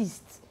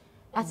assist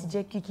láti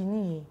jẹ́ kí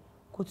kíní yẹn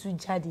kó tún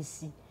jáde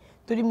sí i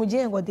torí mo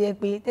jẹ́ nǹkan tó yẹ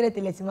pé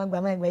tẹ́lẹ̀tẹ́lẹ̀ tí máa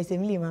gbà máa gba ẹsẹ̀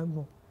mi lè máa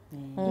gbọ̀n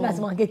nígbà tí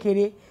mo wà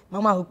kékeré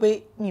màá máa rò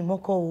pé mi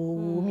mọ́kọ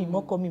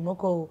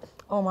o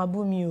ọmọ máa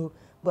bú mi o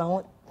bọ̀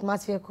àwọn má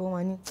ti fẹ́ kọ́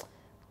wọn ní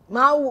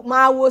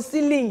máa wo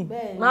ceiling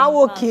máa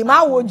wo òkè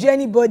máa wo ojú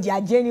anybody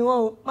àjẹ́ ni wọ́n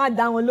o má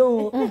dá wọn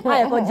lóhùn o má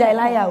yẹ kó já ẹ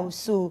láyà o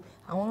so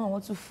àwọn náà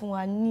wọ́n tún fún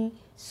wa ní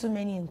so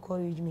many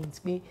encouragement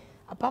pé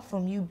apart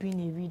from you being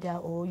a reader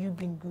or you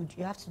being good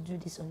you have to do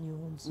this on your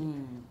own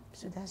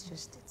so that's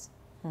just it.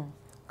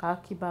 Ká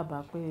kí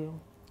bàbá pé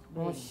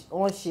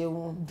wọ́n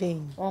ṣeun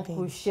wọ́n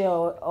kú iṣẹ́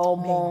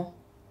ọmọ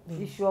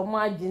iṣu ọmọ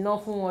àjìná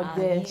fún wọn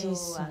jẹ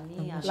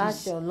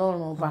láṣẹ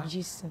Ọlọ́run ọba.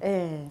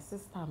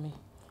 Sísítà mi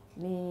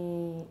ní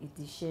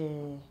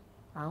ìdíṣẹ́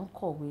à ń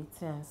kọ̀wé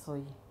tí à ń sọ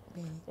yìí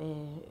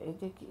ẹ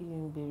jẹ́ kí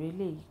n béèrè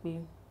léyìí pé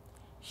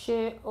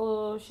ṣé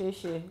ó ṣeé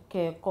ṣe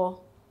kẹ́ ẹ kọ́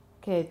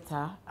kẹ́ ẹ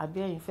tà àbí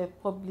ẹ̀yin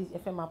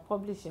fẹ́ máa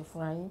publish ẹ̀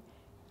fúnra yín?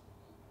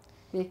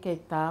 pé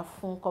kẹta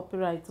fún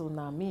copyright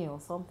owner mi or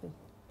something.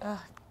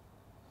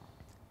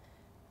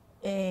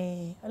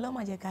 Ọlọ́run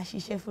má jẹ́ ká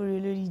ṣiṣẹ́ fúnre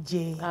lórí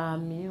jẹ.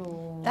 Àmín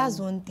o. That's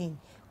one thing.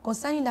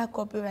 Concerning that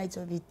copyright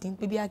of a thing,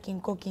 maybe I can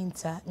cook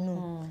into.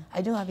 No,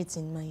 I don't have it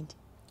in mind.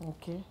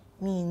 Okay.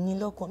 Mi ní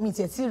lọ́kàn, mi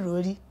tiẹ̀ tí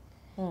rò rí.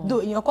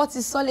 Though èèyàn kan ti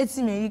sọ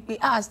létí mi rí pé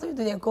story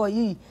tó yẹ kọ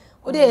yìí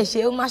ó dẹ̀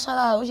ṣe ó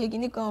mashallah ó ṣe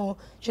kinní kan o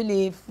ṣe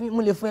lè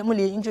mo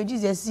lè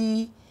introduce ẹ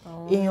sí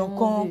èèyàn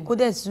kan kó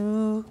dẹ̀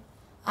tú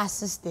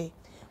assist ẹ.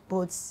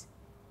 But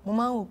mo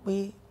máa ń wò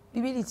pé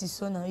Bíbélì ti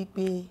sọ náà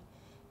wípé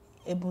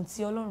ẹ̀bùn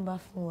tí Ọlọ́run bá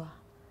fún wa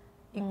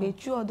wípé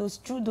through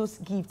those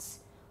gifts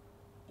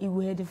it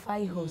will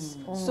edify us.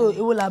 So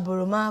èwo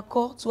làbọ̀rọ̀ máa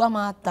kọ́ tí wàá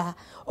máa tà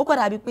ó kọ́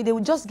dàbí pé they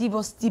will just give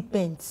us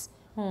stipends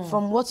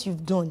from what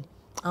you've done.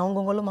 Àwọn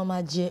gangan ló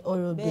máa jẹ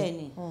ọ̀rọ̀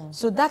bẹ́ẹ̀.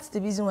 So that's the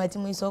reason why tí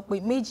mo sọ pé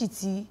méjì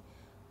tí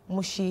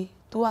mo ṣe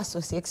tó wà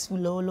successful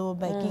lọ́wọ́lọ́wọ́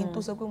báyìí kí n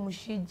tó sọ pé mo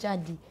ṣe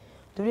jáde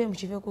torí ẹ̀ mo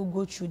ṣe fẹ́ kó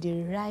go through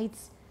the right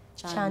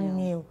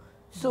channel.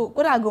 So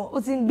kódà gan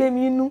ó ti ń gbé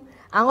mi inú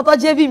àwọn tó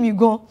jẹ́ bí mi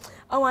gan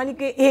wọ́n wá ní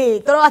pé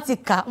tọ́lọ́ wá ti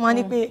kà wọ́n wá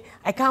ní pé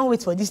I can't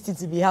wait for this thing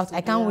to be out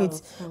I can't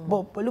wait.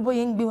 But pẹ̀lú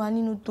bóyá ń gbé wa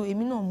nínú tó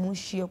èmi náà mú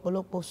ṣe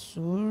ọ̀pọ̀lọpọ̀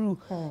sùúrù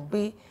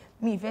pé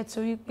mi ìfẹ́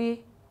torí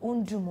pé ó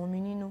ń dùn mọ́ mi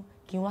nínú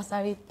kí n wá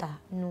sáré tà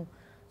nù.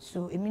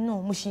 So èmi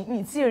náà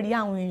mi tí rí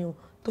àwọn èèyàn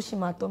tó ṣì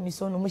máa tọ́ mi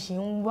sọ́nà mo ṣì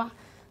ń wá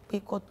pé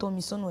kó tọ́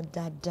mi sọ́nà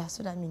dáadáa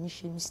so that mi ní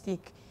ṣe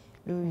mistake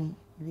lórí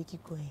ìwé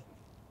kíkọ yẹn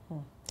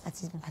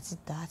àti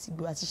tà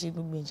àti ṣe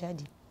gbogbo ẹ̀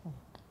jáde.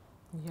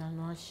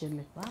 Ìyanu á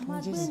ṣẹlẹ̀. Wà á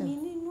máa gbé mi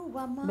nínú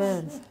wa máa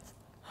bẹ́ẹ̀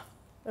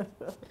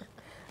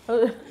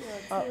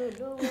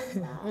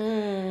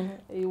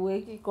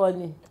ìwé kíkọ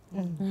ni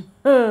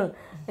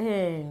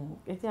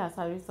ẹ tí a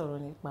sáré sọ̀rọ̀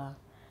nípa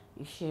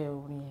iṣẹ́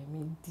orin ẹ̀mí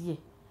díẹ̀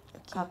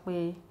ká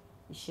pé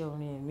iṣẹ́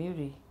orin ẹ̀mí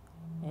rèé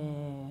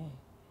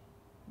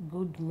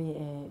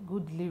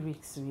good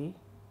lyrics rèé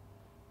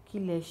kí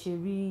lẹ ṣe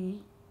rí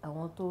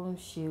àwọn tó ń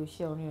ṣe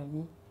iṣẹ́ orin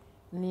ẹ̀mí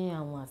ní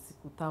àwọn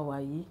àsìkò tá a wà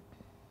yìí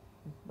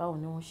báwo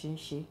ni wọ́n ṣe ń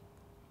ṣe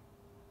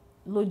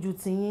lójú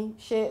tiyín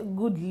ṣé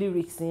good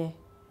lyrics yẹn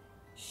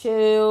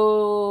ṣé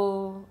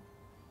ó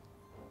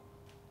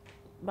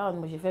báwo ni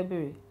mo ṣe fẹ́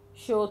bèrè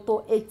ṣé ó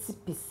tó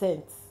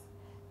 80%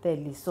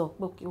 tẹ̀lé sọ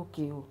pé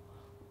okay o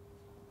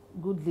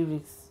good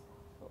lyrics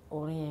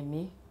orin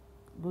ẹ̀mí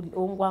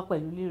ó ń wá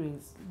pẹ̀lú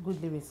lyrics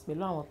good lyrics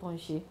pẹ̀lú àwọn tó ń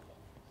ṣe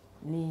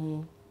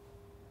ní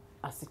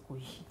àsìkò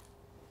yìí.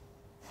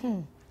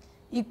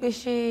 Ipe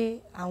ṣé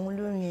àwọn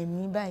olórin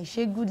ẹ̀mí báyìí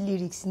ṣé good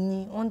lyrics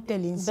ni wọ́n ń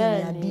tẹ̀lé ń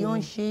sìn àbí wọ́n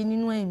ń ṣe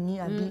nínú ẹ̀mí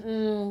àbí.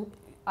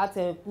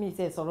 mi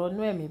ti sọ̀rọ̀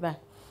nínú ẹ̀mí báyìí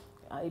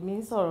èmi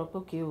ń sọ̀rọ̀ pé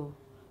òkè o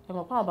ẹ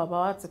mọ̀ pé àwọn bàbá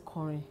wa ti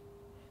kọrin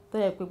tó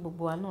yẹ pé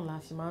gbogbo wa náà la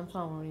ṣe máa ń tún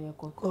àwọn orin yẹn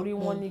kọ torí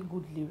wọ́n ní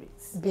good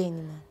lyrics.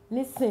 Bẹ́ẹ̀ni ma.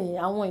 Nísìnyí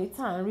àwọn èyí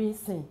tá à ń rí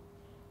sìn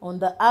on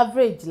the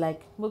average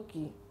like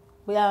okay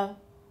bóyá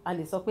a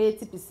lè sọ pé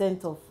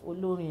 80% of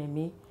olórin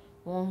ẹ̀mí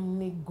wọ́n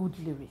ní good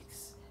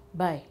lyrics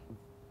báyìí.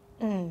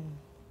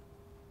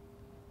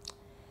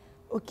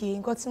 Ok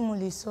nǹkan tí mo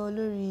lè sọ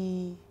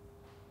lórí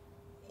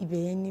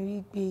ibẹ̀ yẹn ni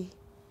wípé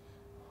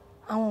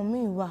àwọn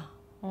míì wà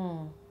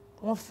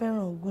wọ́n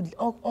fẹ́ràn good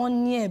wọ́n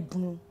ní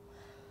ẹ̀bùn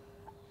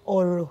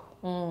ọ̀rọ̀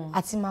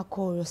àti máa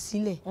kọ ọ̀rọ̀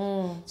sílẹ̀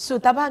so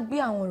tá a bá gbé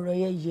àwọn ọ̀rọ̀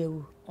yẹn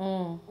yẹ̀wò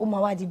ó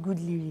máa wá di good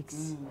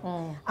lyrics.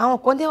 Àwọn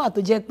kan dẹ̀ wà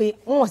tó jẹ́ pé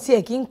wọn ò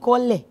tiẹ̀ kí ń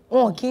kọ́lẹ̀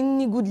wọn ò kí ń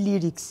ní good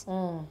lyrics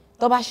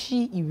tó bá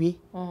ṣí ìwé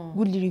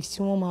good lyrics tí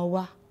wọ́n máa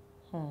wá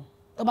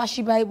tó bá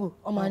ṣí bible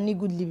wọ́n máa ní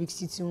good lyrics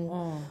tí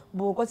wọ́n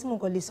bò ọkọ tí mo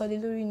kàn lè sọ lé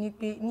lórí ni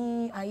pé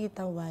ní ayé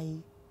tá wà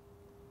yìí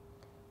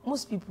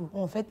most people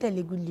wọn ò fẹ́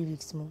tẹ̀lé good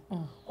lyrics mọ́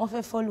wọ́n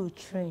fẹ́ follow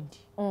trend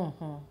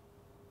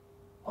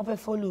wọ́n fẹ́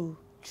follow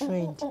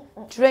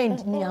trend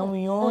ni àwọn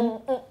èèyàn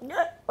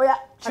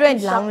trend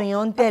làwọn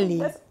èèyàn ń tẹ̀lé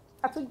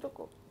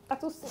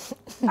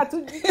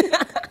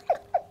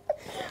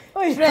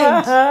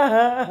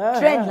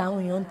trend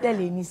làwọn èèyàn ń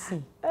tẹ̀lé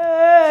nísìn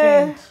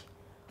trend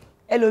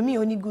ẹlòmíì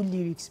ó ní good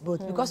lyrics but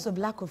because of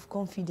lack of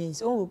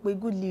confidence ó ń wò pé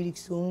good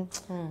lyrics òun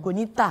kò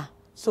ní tà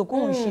so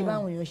kóun ṣe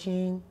báwọn èèyàn ṣe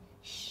ń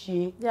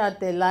ṣe. bí a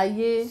tẹ̀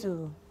láyé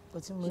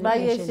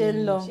báyé ṣe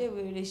ń lọ.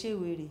 ṣé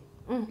wèrè.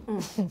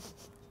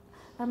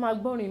 a máa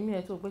gbọ́rin mi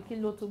ẹ̀ tó pé kí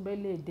ló tó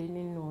bẹ́lẹ̀ dé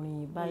nínú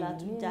orin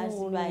báyìí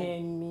nínú orin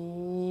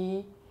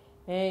ẹ̀mí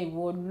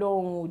ìwọ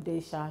Ọlọ́run òde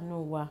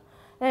ṣàánú wa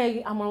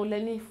àmọ̀ràn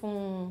lẹ́ni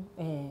fún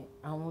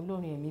àwọn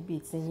olórin ẹ̀mí bíi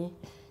tiyín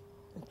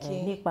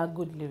nípa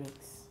good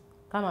lyrics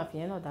ká máa fi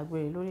yẹn náà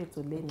dágbére lórí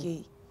ètò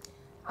lẹ́nu.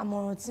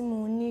 Àmọ̀ràn tí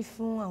mo ní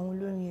fún àwọn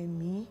olórin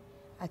ẹ̀mí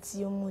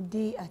àti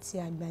ọmọdé àti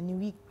àgbà ni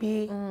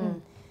wípé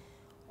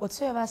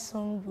whatever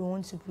song we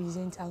want to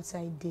present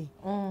outside there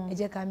ẹ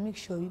jẹ́ ká make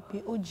sure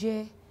wípé ó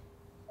jẹ́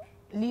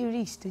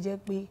lyrics tó jẹ́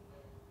pé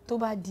tó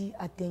bá di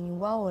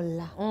àtẹ̀yìnwá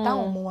ọ̀la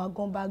táwọn ọmọ wa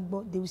gan bá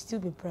gbọ́ they will still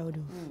be proud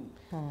of.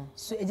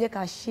 So ẹ jẹ́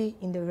ká ṣe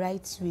in the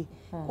right way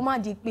kó má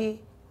di pé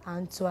à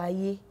ń tọ́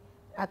ayé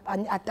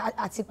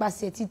àti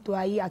pàṣẹ títọ́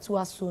ayé àti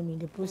wá sọnù in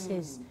the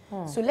process.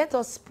 So let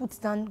us put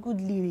down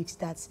good lyrics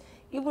that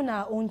even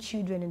our own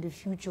children in the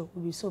future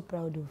will be so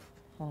proud of.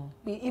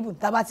 Pé even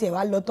tá bá tiẹ̀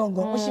wá lọ tán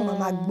gan ó sì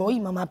máa gbọ́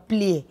yìí máa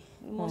play ẹ̀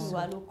mọ́mí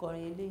wa ló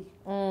kọrin eléyìí.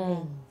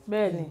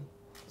 Bẹ́ẹ̀ ni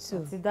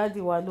àti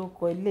dádì wa ló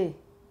kọ eléyìí.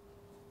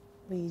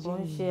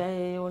 Wọ́n ń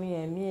ṣe orin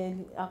ẹ̀mí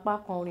apá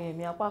kan orin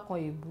ẹ̀mí apá kan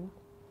èébú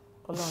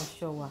Ọlọ́run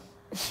ṣọ́ wa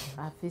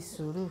àfi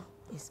sùúrù.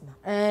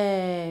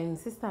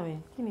 Sísítà mi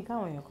kí ni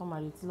káwọn èèyàn kan máa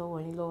retí lọ́wọ́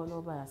yín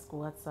lọ́wọ́lọ́wọ́ báyìí àsìkò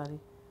wa ti sáré.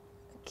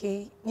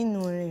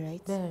 Nínú orin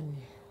right. Bẹ́ẹ̀ ni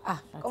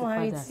kọ́ máa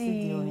retí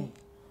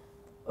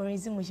orin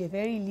tí mo ṣe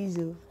fẹ́ release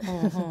o.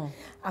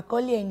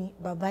 Àkọ́lé ẹ̀ ni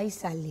bàbá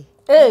ìsàlẹ̀.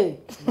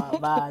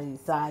 Bàbá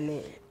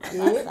ìsàlẹ̀.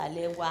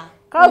 Ìsàlẹ̀ wa.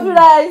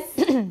 Copyright.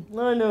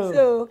 No.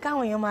 So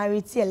káwọn èèyàn máa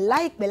retí ẹ̀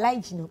láìpẹ́ láì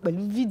jìnnà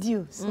pẹ̀lú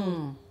fídíò. So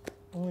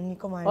òun ni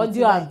kọ́ máa retí.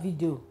 Audio and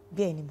video.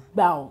 Bẹ́ẹ̀ ni mà.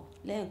 Gbà ọ́.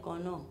 Lẹ́ẹ̀kan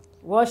náà.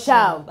 Wash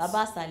out.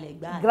 Bàbá ìsàlẹ̀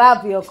gbà.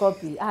 Grab your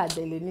copy.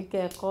 Dele ní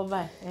kẹ́ ẹ kọ́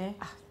báyìí.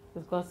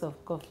 Because of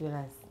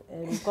copyright.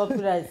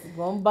 Copyright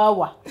gan bá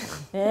wà.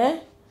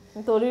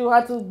 Nítorí wọ́n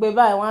á tún gbé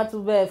báyìí wọ́n á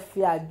tún bẹ́ẹ̀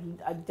fi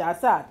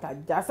àjàsà.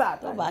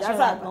 Tó bá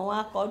ṣọ́ra gan wọ́n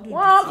á kọ́ dùn jù.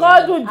 Wọ́n á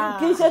kọ́ dùn jù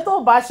kì í ṣe tó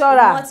bá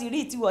ṣọ́ra. Wọ́n ti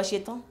rí tí wọ́n ṣe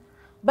tán.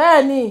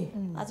 Bẹ́ẹ̀ ni.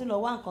 A tún lọ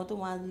wá nǹkan tó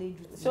máa le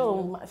jù. Ṣé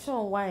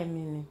òun wá ẹ̀mí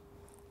ni?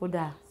 Ó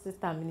dáa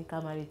sísítà mi ní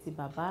ká máa retí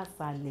bàbá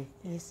àsàlẹ̀.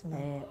 Yes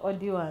ma'am.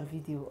 Audio and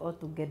video all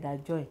together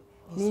join.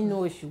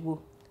 Nínú oṣù wo?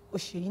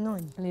 Oṣù yìí náà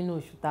ni. Nínú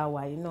oṣù tá a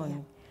wà yìí náà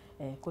ni.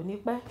 Kò ní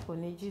pẹ́ kò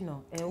ní jìnnà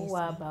ẹ ń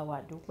wá bá wa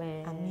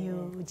dúpẹ́. Àmín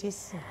o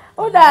Jésù.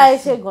 Ó dáa ẹ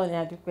ṣe gan ni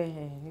àdúpẹ́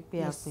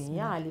wípé àpè yín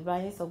àlebá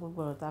yín sọ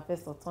gbogbo ọ̀rọ̀ tá a fẹ́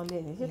sọ tán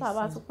lẹ́nu ṣé tá a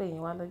bá tún pè yín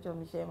wá lọ́jọ́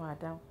mi ṣe máa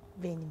dáhùn.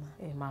 Bẹ́ẹ̀ ni mà.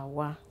 Ẹ máa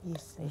wá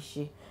ẹ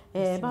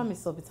ṣe bá mi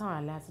sọ bí táwọn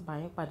àlẹ́ àti bá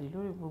yín pàdé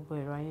lórí gbogbo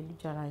ẹ̀rọ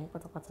ayélujára yín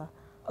pátápátá.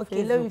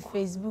 Lórí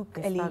Facebook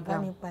ẹ lè bá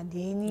mi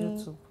pàdé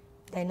ní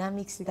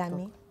Dynamic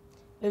Dammy,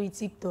 lórí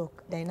TikTok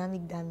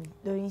Dynamic Dammy,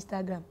 lórí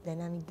Instagram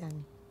Dynamic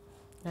Dammy.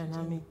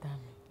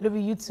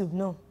 Lórí YouTube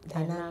náà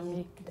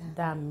Dynamic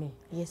Dammy.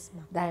 Yes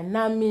ma.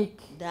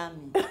 Dynamic.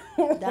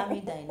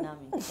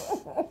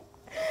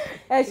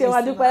 Ẹ ṣe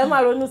wá dúpẹ́ ẹ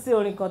máa ronú sí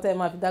orin kan tẹ́ ẹ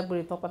máa fi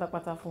dágbére tán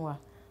pátápátá fún wa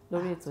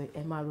lórí ètò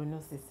ẹ máa ronú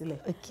sí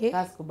sílẹ̀.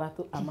 Lásìkò bá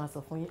tó a máa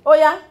sọ fún yín. Ó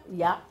yá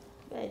ìyá.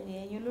 Bẹ́ẹ̀ ni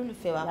ẹ̀yin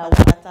olólùfẹ́ wa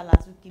pátápátá la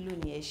tún kí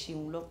lónìí ẹ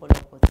ṣeun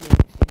lọ́pọ̀lọpọ̀ tí ẹ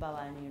fi bá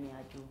wa rin ìrìn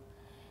àjò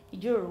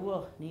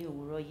ìjíròrò ní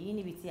òwúrọ̀ yìí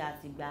níbi tí a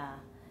ti gba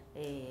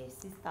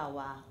sísítà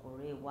wa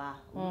ọ̀rẹ́ wa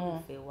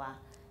olólùfẹ́ wa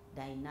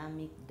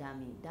Dynamic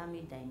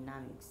Dammy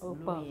Dynamics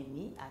olórí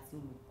ẹ̀mí àti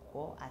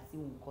olùkọ́ àti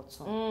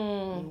òǹkọ̀tàn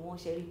ni wọ́n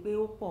ṣe rí pé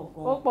ó pọ̀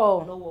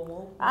gan-an lọ́wọ́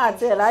wọn.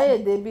 Àti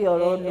ẹ̀ráyè débi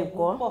ọ̀rọ̀ olùkọ́.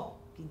 Ẹ̀bùn pọ̀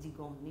gidi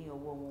gan ní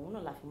ọwọ́ wọn. Òun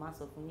náà la fi máa ń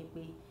sọ fún yín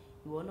pé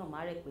ìwọ náà má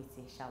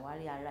rẹpẹtẹ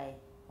ṣàwárí ara ẹ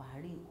wàá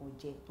rí nǹkan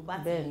jẹ tó bá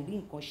ti rí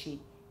nǹkan ṣe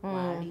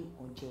wàá rí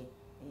nǹkan jẹ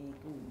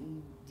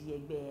di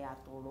ẹgbẹ́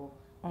àtọ̀rọ̀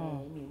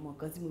mi mọ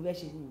nǹkan tí mo fẹ́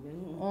ṣe ní ìgbẹ́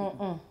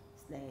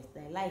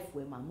láìfò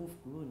ẹ̀ máa move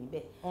kúrò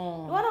níbẹ̀.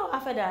 Ìwọ náà wàá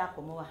fẹ́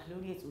darapọ̀ mọ́ wa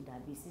lórí ètò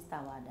dàbí sísítà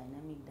wa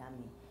Dynamic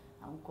Dammy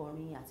àwọn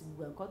kọrin àti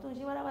gbogbo nǹkan tó ń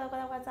ṣe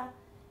pátápátá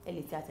ẹ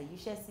lè ti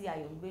àtẹ̀jíṣẹ́ sí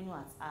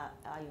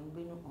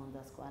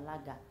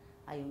ayọ̀ngbénu_alága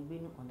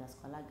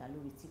ayọ̀ngbénu_alága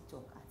lórí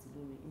TikTok àti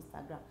lórí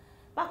Instagram.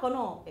 Bákan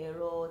náà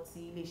ẹ̀rọ ti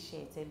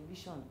iléeṣẹ́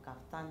tẹlifíṣọ̀n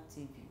Kaftan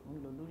TV ń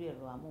lọ lórí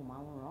ẹ̀rọ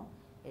amóhùnmáwòrán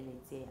ẹ lè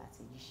tẹ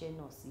àtẹ̀jíṣẹ́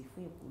náà sí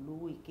fún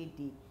ìpolówó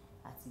ìkéde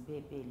àti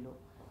bẹ́ẹ̀ bẹ́ẹ̀ lọ.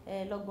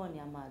 Lọ́gán ni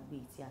a máa gbé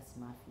tí a sì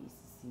máa fi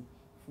èsì sí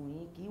fún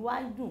yín kí wá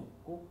dùn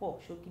kó pọ̀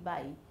ṣókí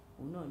báyìí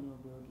òun náà ní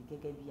ọbẹ̀ ogi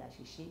gẹ́gẹ́ bí a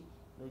ṣe ṣe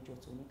lọ́jọ́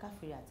tòní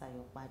káfíńrì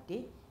àtayọ̀ pàdé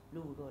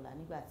lówùúrọ̀ ọ̀la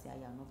nígbà tí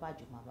Ayeni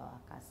Oluwadamilola máa bá wa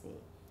kásẹ̀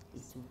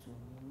ètò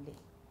tòní nílẹ̀.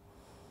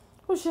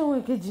 Ó ṣeun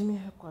ìkejì mi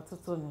ẹ̀kọ́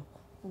àtúntò ni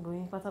gbogbo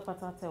yín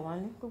pátápátá tẹ̀ wá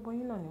ní gbogbo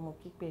yín náà ni mo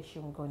kí pé ẹ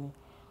ṣeun gan ni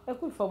ẹ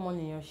kú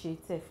ìfọmọnìyàn ṣe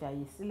tẹ̀ fi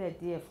àyè sílẹ̀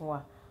díẹ̀ fún wa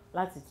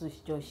láti tún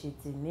jọ ṣe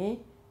tèmi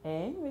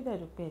níbi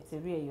dẹ̀dù pé ẹ ti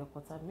rí ẹ̀yọ̀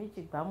kọta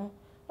méjì gbámú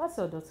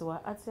láti ọ̀dọ̀ tiwa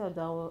àti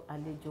ọ̀dọ̀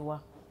àlejò wa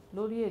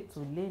lórí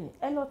ètò lẹ́nìí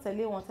ẹ lọ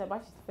tẹ̀lé wọn tẹ́ bá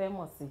sì fẹ́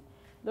mọ̀ sí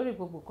lórí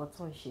gbogbo nǹkan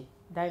tó ń ṣe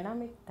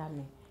Dynamic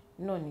Dammy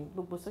náà ní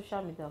gbogbo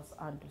social media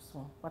handles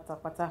wọn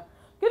pátápátá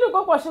kí ló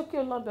gbọ́ pọ̀ ṣókí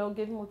ọlọ́bẹ̀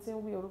oge bí mo ti ń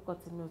wí orúkọ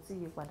tèmi ò tí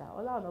yí padà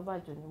Ọlá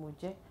Onabajo ni mo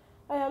jẹ́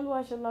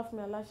ayálúwàṣọlá fún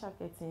mi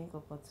aláṣàkẹ́tì yín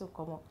kankan tí ó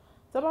kọ́ mọ́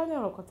tó bá ní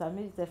ọ̀rọ̀ kọta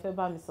méjì tẹ́ fẹ́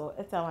bá mi sọ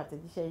ẹ tẹ àwọn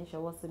àtẹ̀jíṣẹ́ yín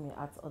ṣọwọ́ sí mi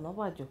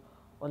 @Onabajo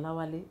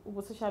Ọláwálé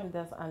gbogbo social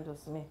media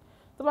handles mi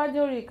tó bá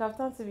jẹ́ orí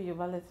Kaftan TV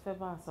Yorùbá lẹ ti fẹ́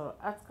bá a sọ̀rọ̀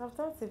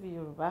 @Kaftan TV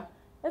Yorùbá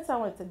ẹ tẹ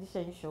àwọn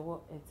àtẹ̀jíṣẹ́ yín ṣọwọ́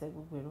ẹ tẹ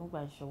gbogbo èròǹgbà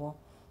yín ṣọwọ́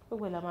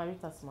gbogbo ẹ̀ la máa rí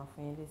tàṣùmọ̀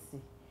fún yín lésì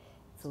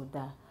tó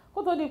dáa kó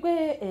tó di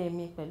pé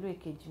èmi pẹ̀lú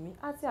èkejì mi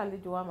àti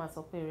àlejò wa máa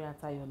sọ pé eré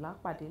àtayọ̀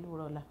lápàdé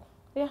lóòrọ̀ ọ̀la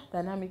bóyá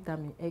Dynamic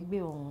Dammy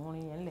ẹgbẹ́ ohun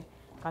orin yẹn lẹ̀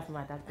ká fi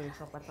máa dágbére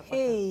sọ pátápátá.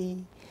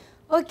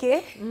 Ok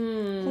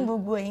fún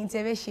gbogbo ẹ̀yin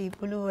tẹ́ fẹ́ ṣe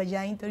ìpolówó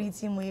ọjà yín torí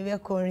tí mo fẹ́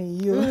kọrin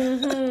yìí o.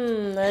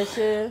 Ẹ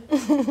ṣe.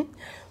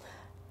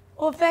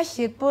 Ó fẹ́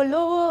ṣe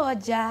ìpolówó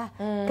ọjà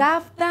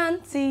Kaftan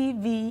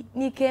TV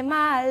ní kẹ́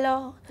máa lọ.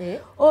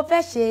 Ó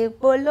fẹ́ ṣe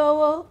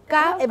ìpolówó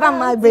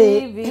Kaftan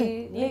TV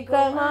ní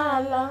kẹ́ máa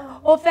lọ.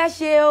 Ó fẹ́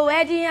ṣe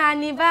wedding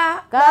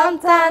anniversary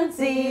Kaftan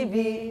TV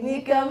ní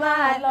kẹ́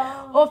máa lọ.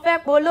 Ó fẹ́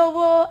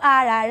polówó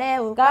ara rẹ̀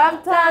o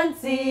Kaftan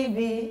TV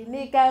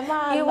ní kẹ́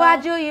máa lọ.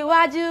 Iwájú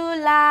iwájú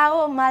la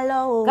ó máa lọ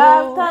o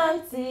Kaftan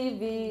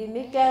TV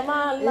ní kẹ́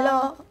máa lọ.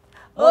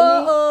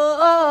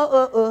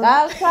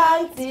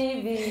 Kaftan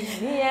TV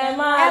ní ẹ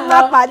máa lọ. Ẹ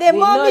máa pàdé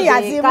mọ́mì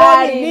àti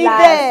mọ́mì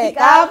níbẹ̀.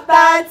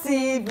 Kaftan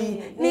TV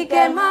ní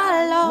kẹ́ máa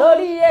lọ.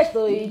 Lórí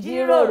ètò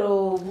ìjíròrò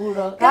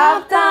òwúrọ̀.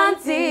 Kaftan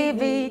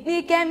TV ní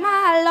kẹ́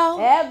máa lọ.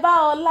 Ẹ bá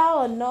Ọlá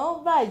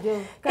Ọnabajo.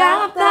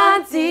 Kaftan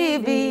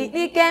TV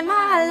ní kẹ́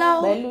máa lọ.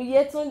 Pẹ̀lú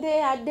Yetunde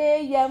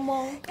Adeyemo.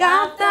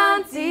 Kaftan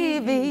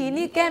TV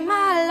ní kẹ́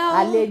máa lọ.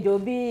 Àlejò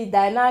bíi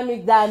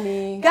Dynamic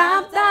Dammy.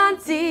 Kaftan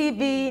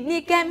TV ní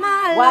kẹ́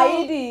máa lọ.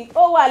 Wáídì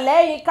ó wà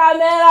lẹ́yìn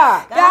kámẹ́rà.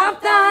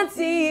 Kaftan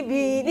TV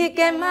ní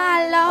kẹ́ máa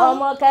lọ.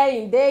 Ọmọ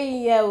Kẹ́hìndé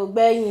ìyẹn ò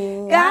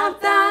gbẹ̀yìn.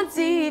 Kaftan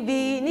TV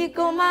ní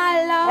kó máa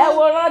lọ. Ẹ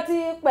wo rántí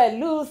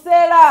pẹ̀lú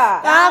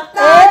Sarah.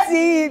 Kaftan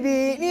TV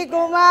ní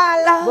kó máa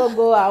lọ.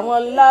 Gbogbo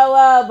àwọn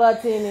lọ́wọ́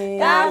bọ́tìnì.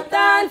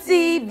 Kaftan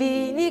TV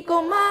ní kó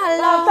máa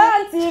lọ.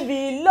 Kaftan TV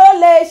ló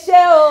lè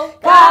ṣe o.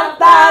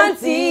 Kaftan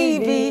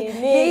TV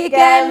ní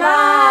kẹ́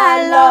máa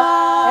lọ.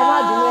 Ẹ má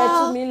bínú ẹ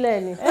tú mi lẹ̀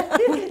ni.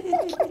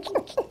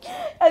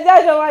 Ẹ jẹ́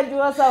àjọ máa ju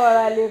wọ́n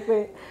sàwárà lé pé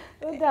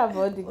ó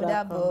dàbọ̀ dìgbà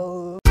kan.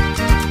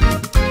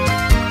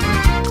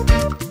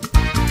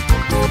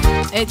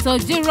 Ètò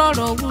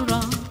ìjíròrò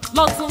òwúrọ̀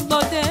ló tún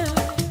gbòde.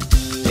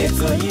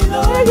 Ètò yìí ló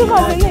Ẹ jẹ́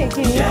máa fi lé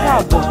ìkíni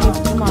káàbọ̀ kí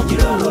n máa fi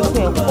kúrò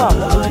pé ẹ̀kú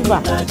àwọn ojúbà.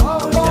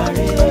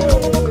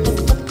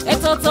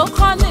 Ètò tó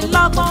kọ́ ni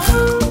lọ́gbọ́n,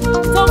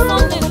 tó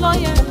fún ni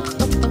lóye,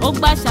 ó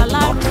gbà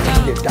ṣàlàyé.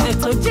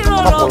 Ètò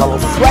ìjíròrò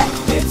òwúrọ̀.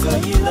 ètò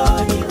yìí ló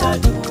ní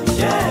ládùn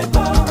iṣẹ́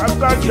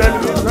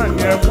gbọ́.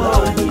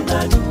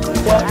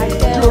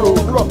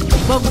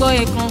 Gbogbo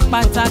ìkan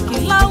pàtàkì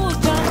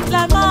láwùjọ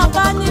lẹ máa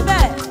bá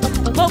níbẹ̀.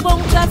 Gbogbo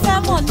ohun tẹ́ fẹ́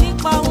mọ̀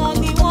nípa wọn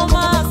ni wọ́n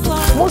máa sọ.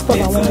 Most of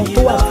àwọn ọmọ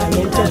tó wà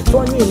talented tó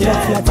ní ìlú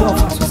àti láti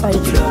ọ̀fà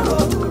society.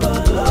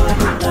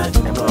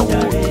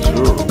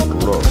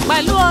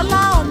 Pẹ̀lú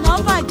Ola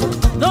Onabajo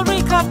lórí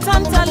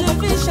Kaftan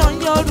television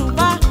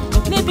Yorùbá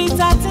níbi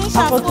tá a ti ń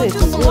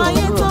ṣàfojúsùn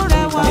ayé tó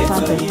rẹwà.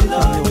 Kaftan television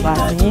Yorùbá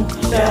ní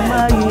ẹ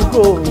máa yí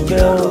kò ń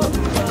bẹ́ ọ.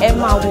 Ẹ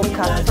máa wo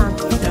Kaftan